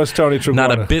 and of course, Tony Triguardo.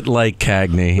 Not a bit like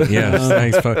Cagney. Yes,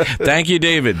 thanks. Thank you,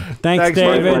 David. Thanks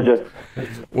David.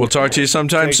 We'll talk to you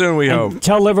sometime soon, we hope.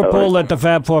 Tell Liverpool that the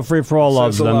Fab Four Free for All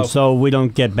loves them, so we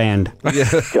don't get banned. You're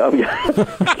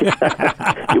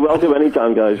welcome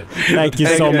anytime, guys. Thank you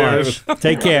so much.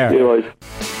 Take care.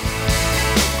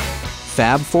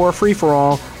 Fab 4 Free for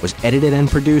All was edited and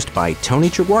produced by Tony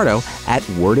Triguardo at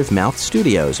Word of Mouth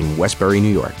Studios in Westbury,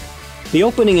 New York. The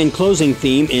opening and closing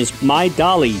theme is My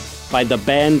Dolly by the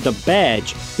band The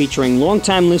Badge, featuring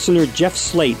longtime listener Jeff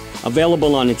Slate,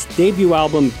 available on its debut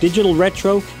album Digital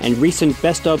Retro and recent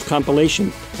Best Of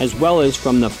compilation, as well as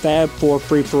from the Fab 4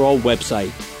 Free for All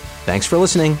website. Thanks for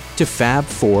listening to Fab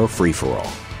 4 Free for All.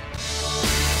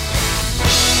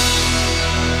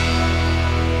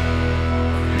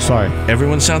 Sorry.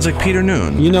 Everyone sounds like Peter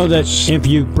Noon. You know that if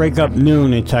you break up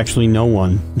Noon, it's actually no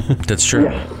one. That's true.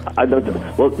 Yes, I don't.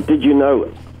 Well, did you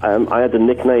know I had a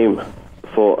nickname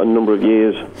for a number of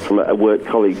years from a work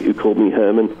colleague who called me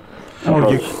Herman.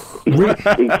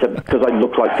 Because I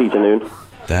look like Peter Noon.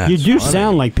 You do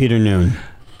sound like Peter Noon.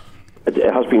 It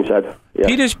has been said. Yeah.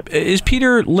 Is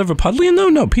Peter Liverpudlian though?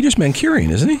 No, Peter's Mancunian,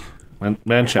 isn't he?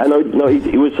 Manchester. No,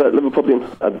 he was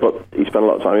Liverpudlian, but he spent a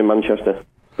lot of time in Manchester.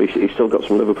 But he's still got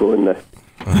some Liverpool in there.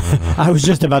 I was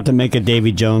just about to make a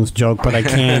Davy Jones joke, but I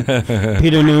can't.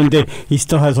 Peter Noon he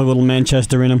still has a little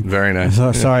Manchester in him. Very nice.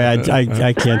 So, sorry,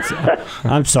 I can't.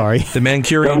 I'm sorry. The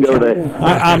Mancunian. Don't go there.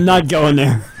 I'm not going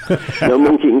there. No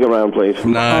monkeying around, please.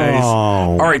 Nice. Oh.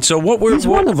 All right, so He's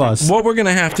one of us. What we're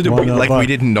gonna have to do? We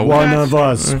didn't know. One of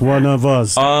us.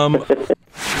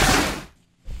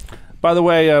 By the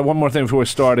way, one more thing before we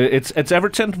start. It's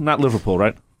Everton, not Liverpool,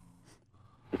 right?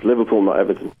 It's Liverpool, not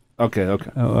Everton. Okay.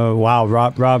 Wow,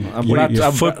 Rob.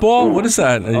 Football? What is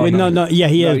that? Wait, no. Yeah,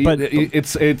 he is. But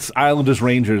it's Islanders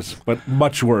Rangers, but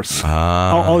much worse.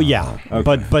 Yeah.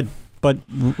 Okay. But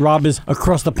Rob is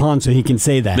across the pond, so he can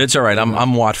say that. It's all right.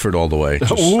 I'm Watford all the way.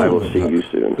 I will see you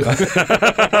soon.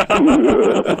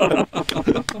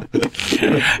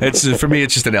 For me.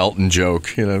 It's just an Elton joke,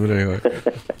 But anyway.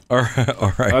 All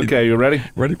right. Okay, you ready?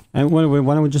 Ready? And why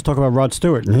don't we just talk about Rod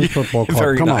Stewart and his football club?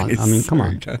 Very Come nice. on. I mean, come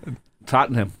on.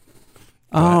 Tottenham.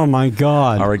 Oh my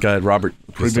God. All right, go ahead, Robert.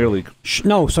 Premier League.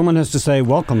 No, someone has to say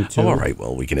welcome to. All right.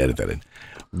 Well, we can edit that in.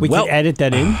 We can edit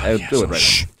that in. Do it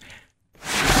right now.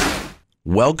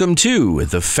 welcome to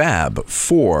the Fab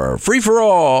Four Free for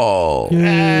All.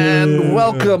 And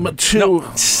welcome to.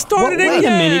 Start it Wait a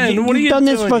again. minute. What are You've you done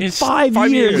this doing? for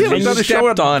 5 years. Yeah, we've and done you a show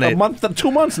stepped on a it. month,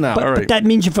 2 months now. But that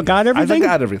means you forgot I everything?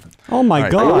 forgot everything. Oh, my right. I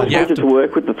God. always You have wanted to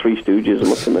work with the Three Stooges, I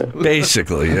must admit.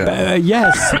 Basically, yeah.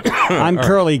 Yes. I'm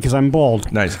curly because I'm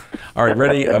bald. Nice. All right,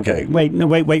 ready? Okay. Wait.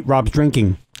 Rob's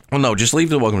drinking. Well, no, just leave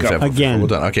the welcome to Fab Four. Again. Well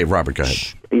done. Okay, Robert, go ahead.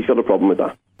 He's got a problem with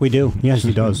that. We do. Yes,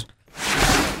 he does.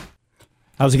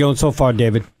 How's it going so far,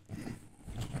 David?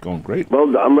 Going great.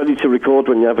 Well, I'm ready to record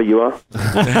whenever you are. All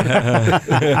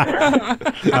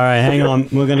right, hang on.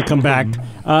 We're going to come back.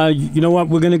 You know what?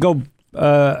 We're going to go,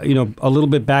 a little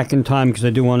bit back in time because I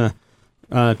do want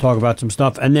to talk about some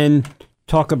stuff, and then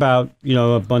talk about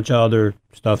a bunch of other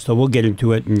stuff. So we'll get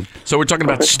into it. And So we're talking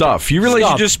about stuff. You realize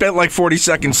Stuff. you just spent like 40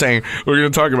 seconds saying we're going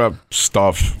to talk about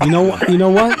stuff. you know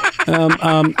what?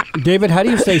 David, how do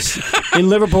you say in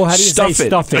Liverpool? How do you Stuff say it.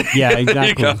 stuff it? Yeah, There you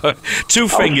exactly. go. Two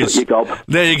fingers. Shut your gob.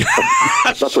 There you go.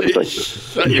 That's what you say.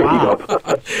 Shut your Wow.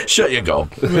 gob. Shut your goal.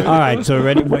 All right, so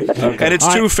ready? Wait. And it's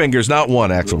All two right. fingers, not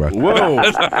one, Axelrod. Whoa.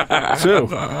 Two.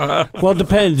 Well, it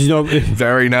depends.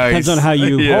 Very nice. Depends on how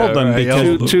you hold them,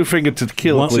 because Two finger to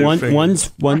kill.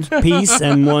 one's peace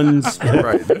and one's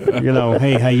Right.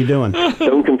 hey, how you doing?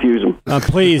 Don't confuse them.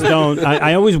 Please don't.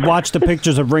 I always watch the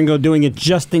pictures of Ringo doing it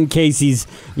just in case he's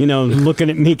looking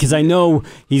at me, because I know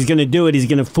he's going to do it. He's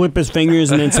going to flip his fingers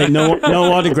and then say no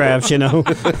autographs. All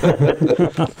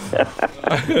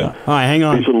right, hang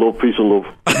on, Peace and love, peace and love.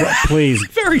 please.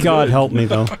 God help me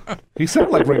though. He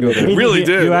sounded like Ringo. There. really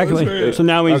did. You actually. So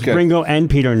now he's Okay. Ringo and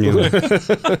Peter Newman.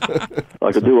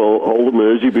 I could do all the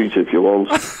Mersey beats if you want.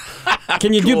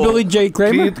 Can you do Billy J.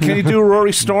 Kramer? Can you do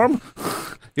Rory Storm?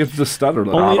 You have to stutter.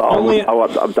 Only-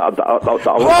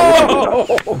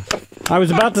 I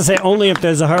was about to say only if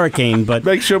there's a hurricane, but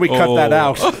Make sure we cut that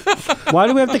out. why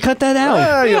do we have to cut that out?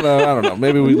 I don't know.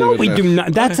 Maybe we No, leave it we there. do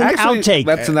not. That's an Actually, outtake.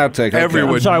 That's an outtake. Okay.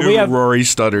 Everyone I'm sorry, knew we have- Rory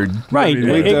stuttered. Right.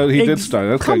 He did start.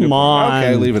 Okay, Come good point. on.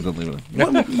 Okay, leave it. Then leave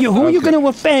it. Who are you going to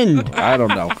offend? I don't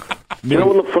know. You know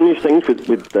one of the funniest things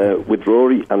with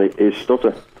Rory and his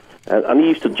stutter, and he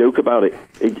used to joke about it.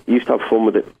 He used to have fun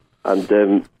with it.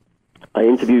 And I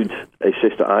interviewed his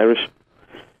sister Iris,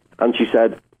 and she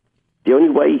said the only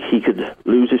way he could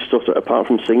lose his stutter, apart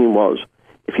from singing, was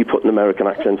if he put an American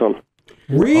accent on.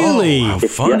 Really? How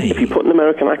If he put an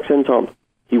American accent on,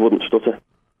 he wouldn't stutter.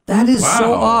 That is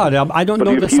so odd. I don't But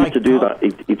know he the refused to do that.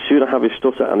 He'd sooner have his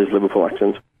stutter and his Liverpool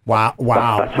accent. Wow.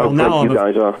 That's how now close you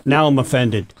guys are. Now I'm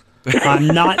offended. I'm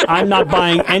not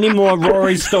buying any more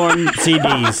Rory Storm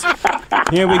CDs.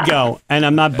 Here we go. And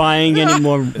I'm not buying any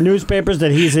more newspapers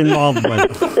that he's involved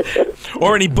with.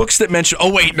 Or any books that mention,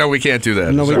 oh, wait, no, we can't do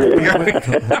that. No,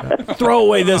 Sorry. throw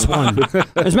away this one.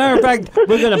 As a matter of fact,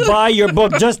 we're going to buy your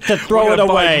book just to throw We're it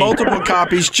gonna buy away. multiple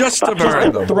copies just to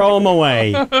burn them. Throw them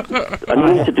away. And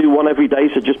you need to do one every day,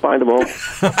 so just buy them all.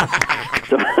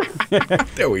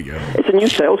 There we go. It's a new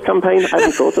sales campaign. I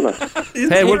hadn't thought of that.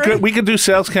 Hey, we could do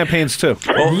sales campaigns too.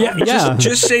 Well, Yeah.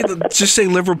 Just say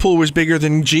Liverpool was bigger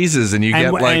than Jesus, and you get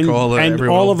everyone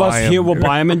all of will us buy here 'em. will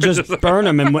buy them and just burn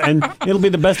them, and it'll be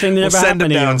the best thing that We'll ever send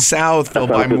them happened to down you. south. They'll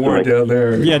buy Sounds good to more me. down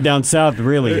there. Yeah, down south,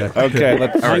 really. Okay,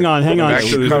 let's Hang on. Back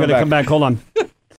to We're the- going to come back. Hold on.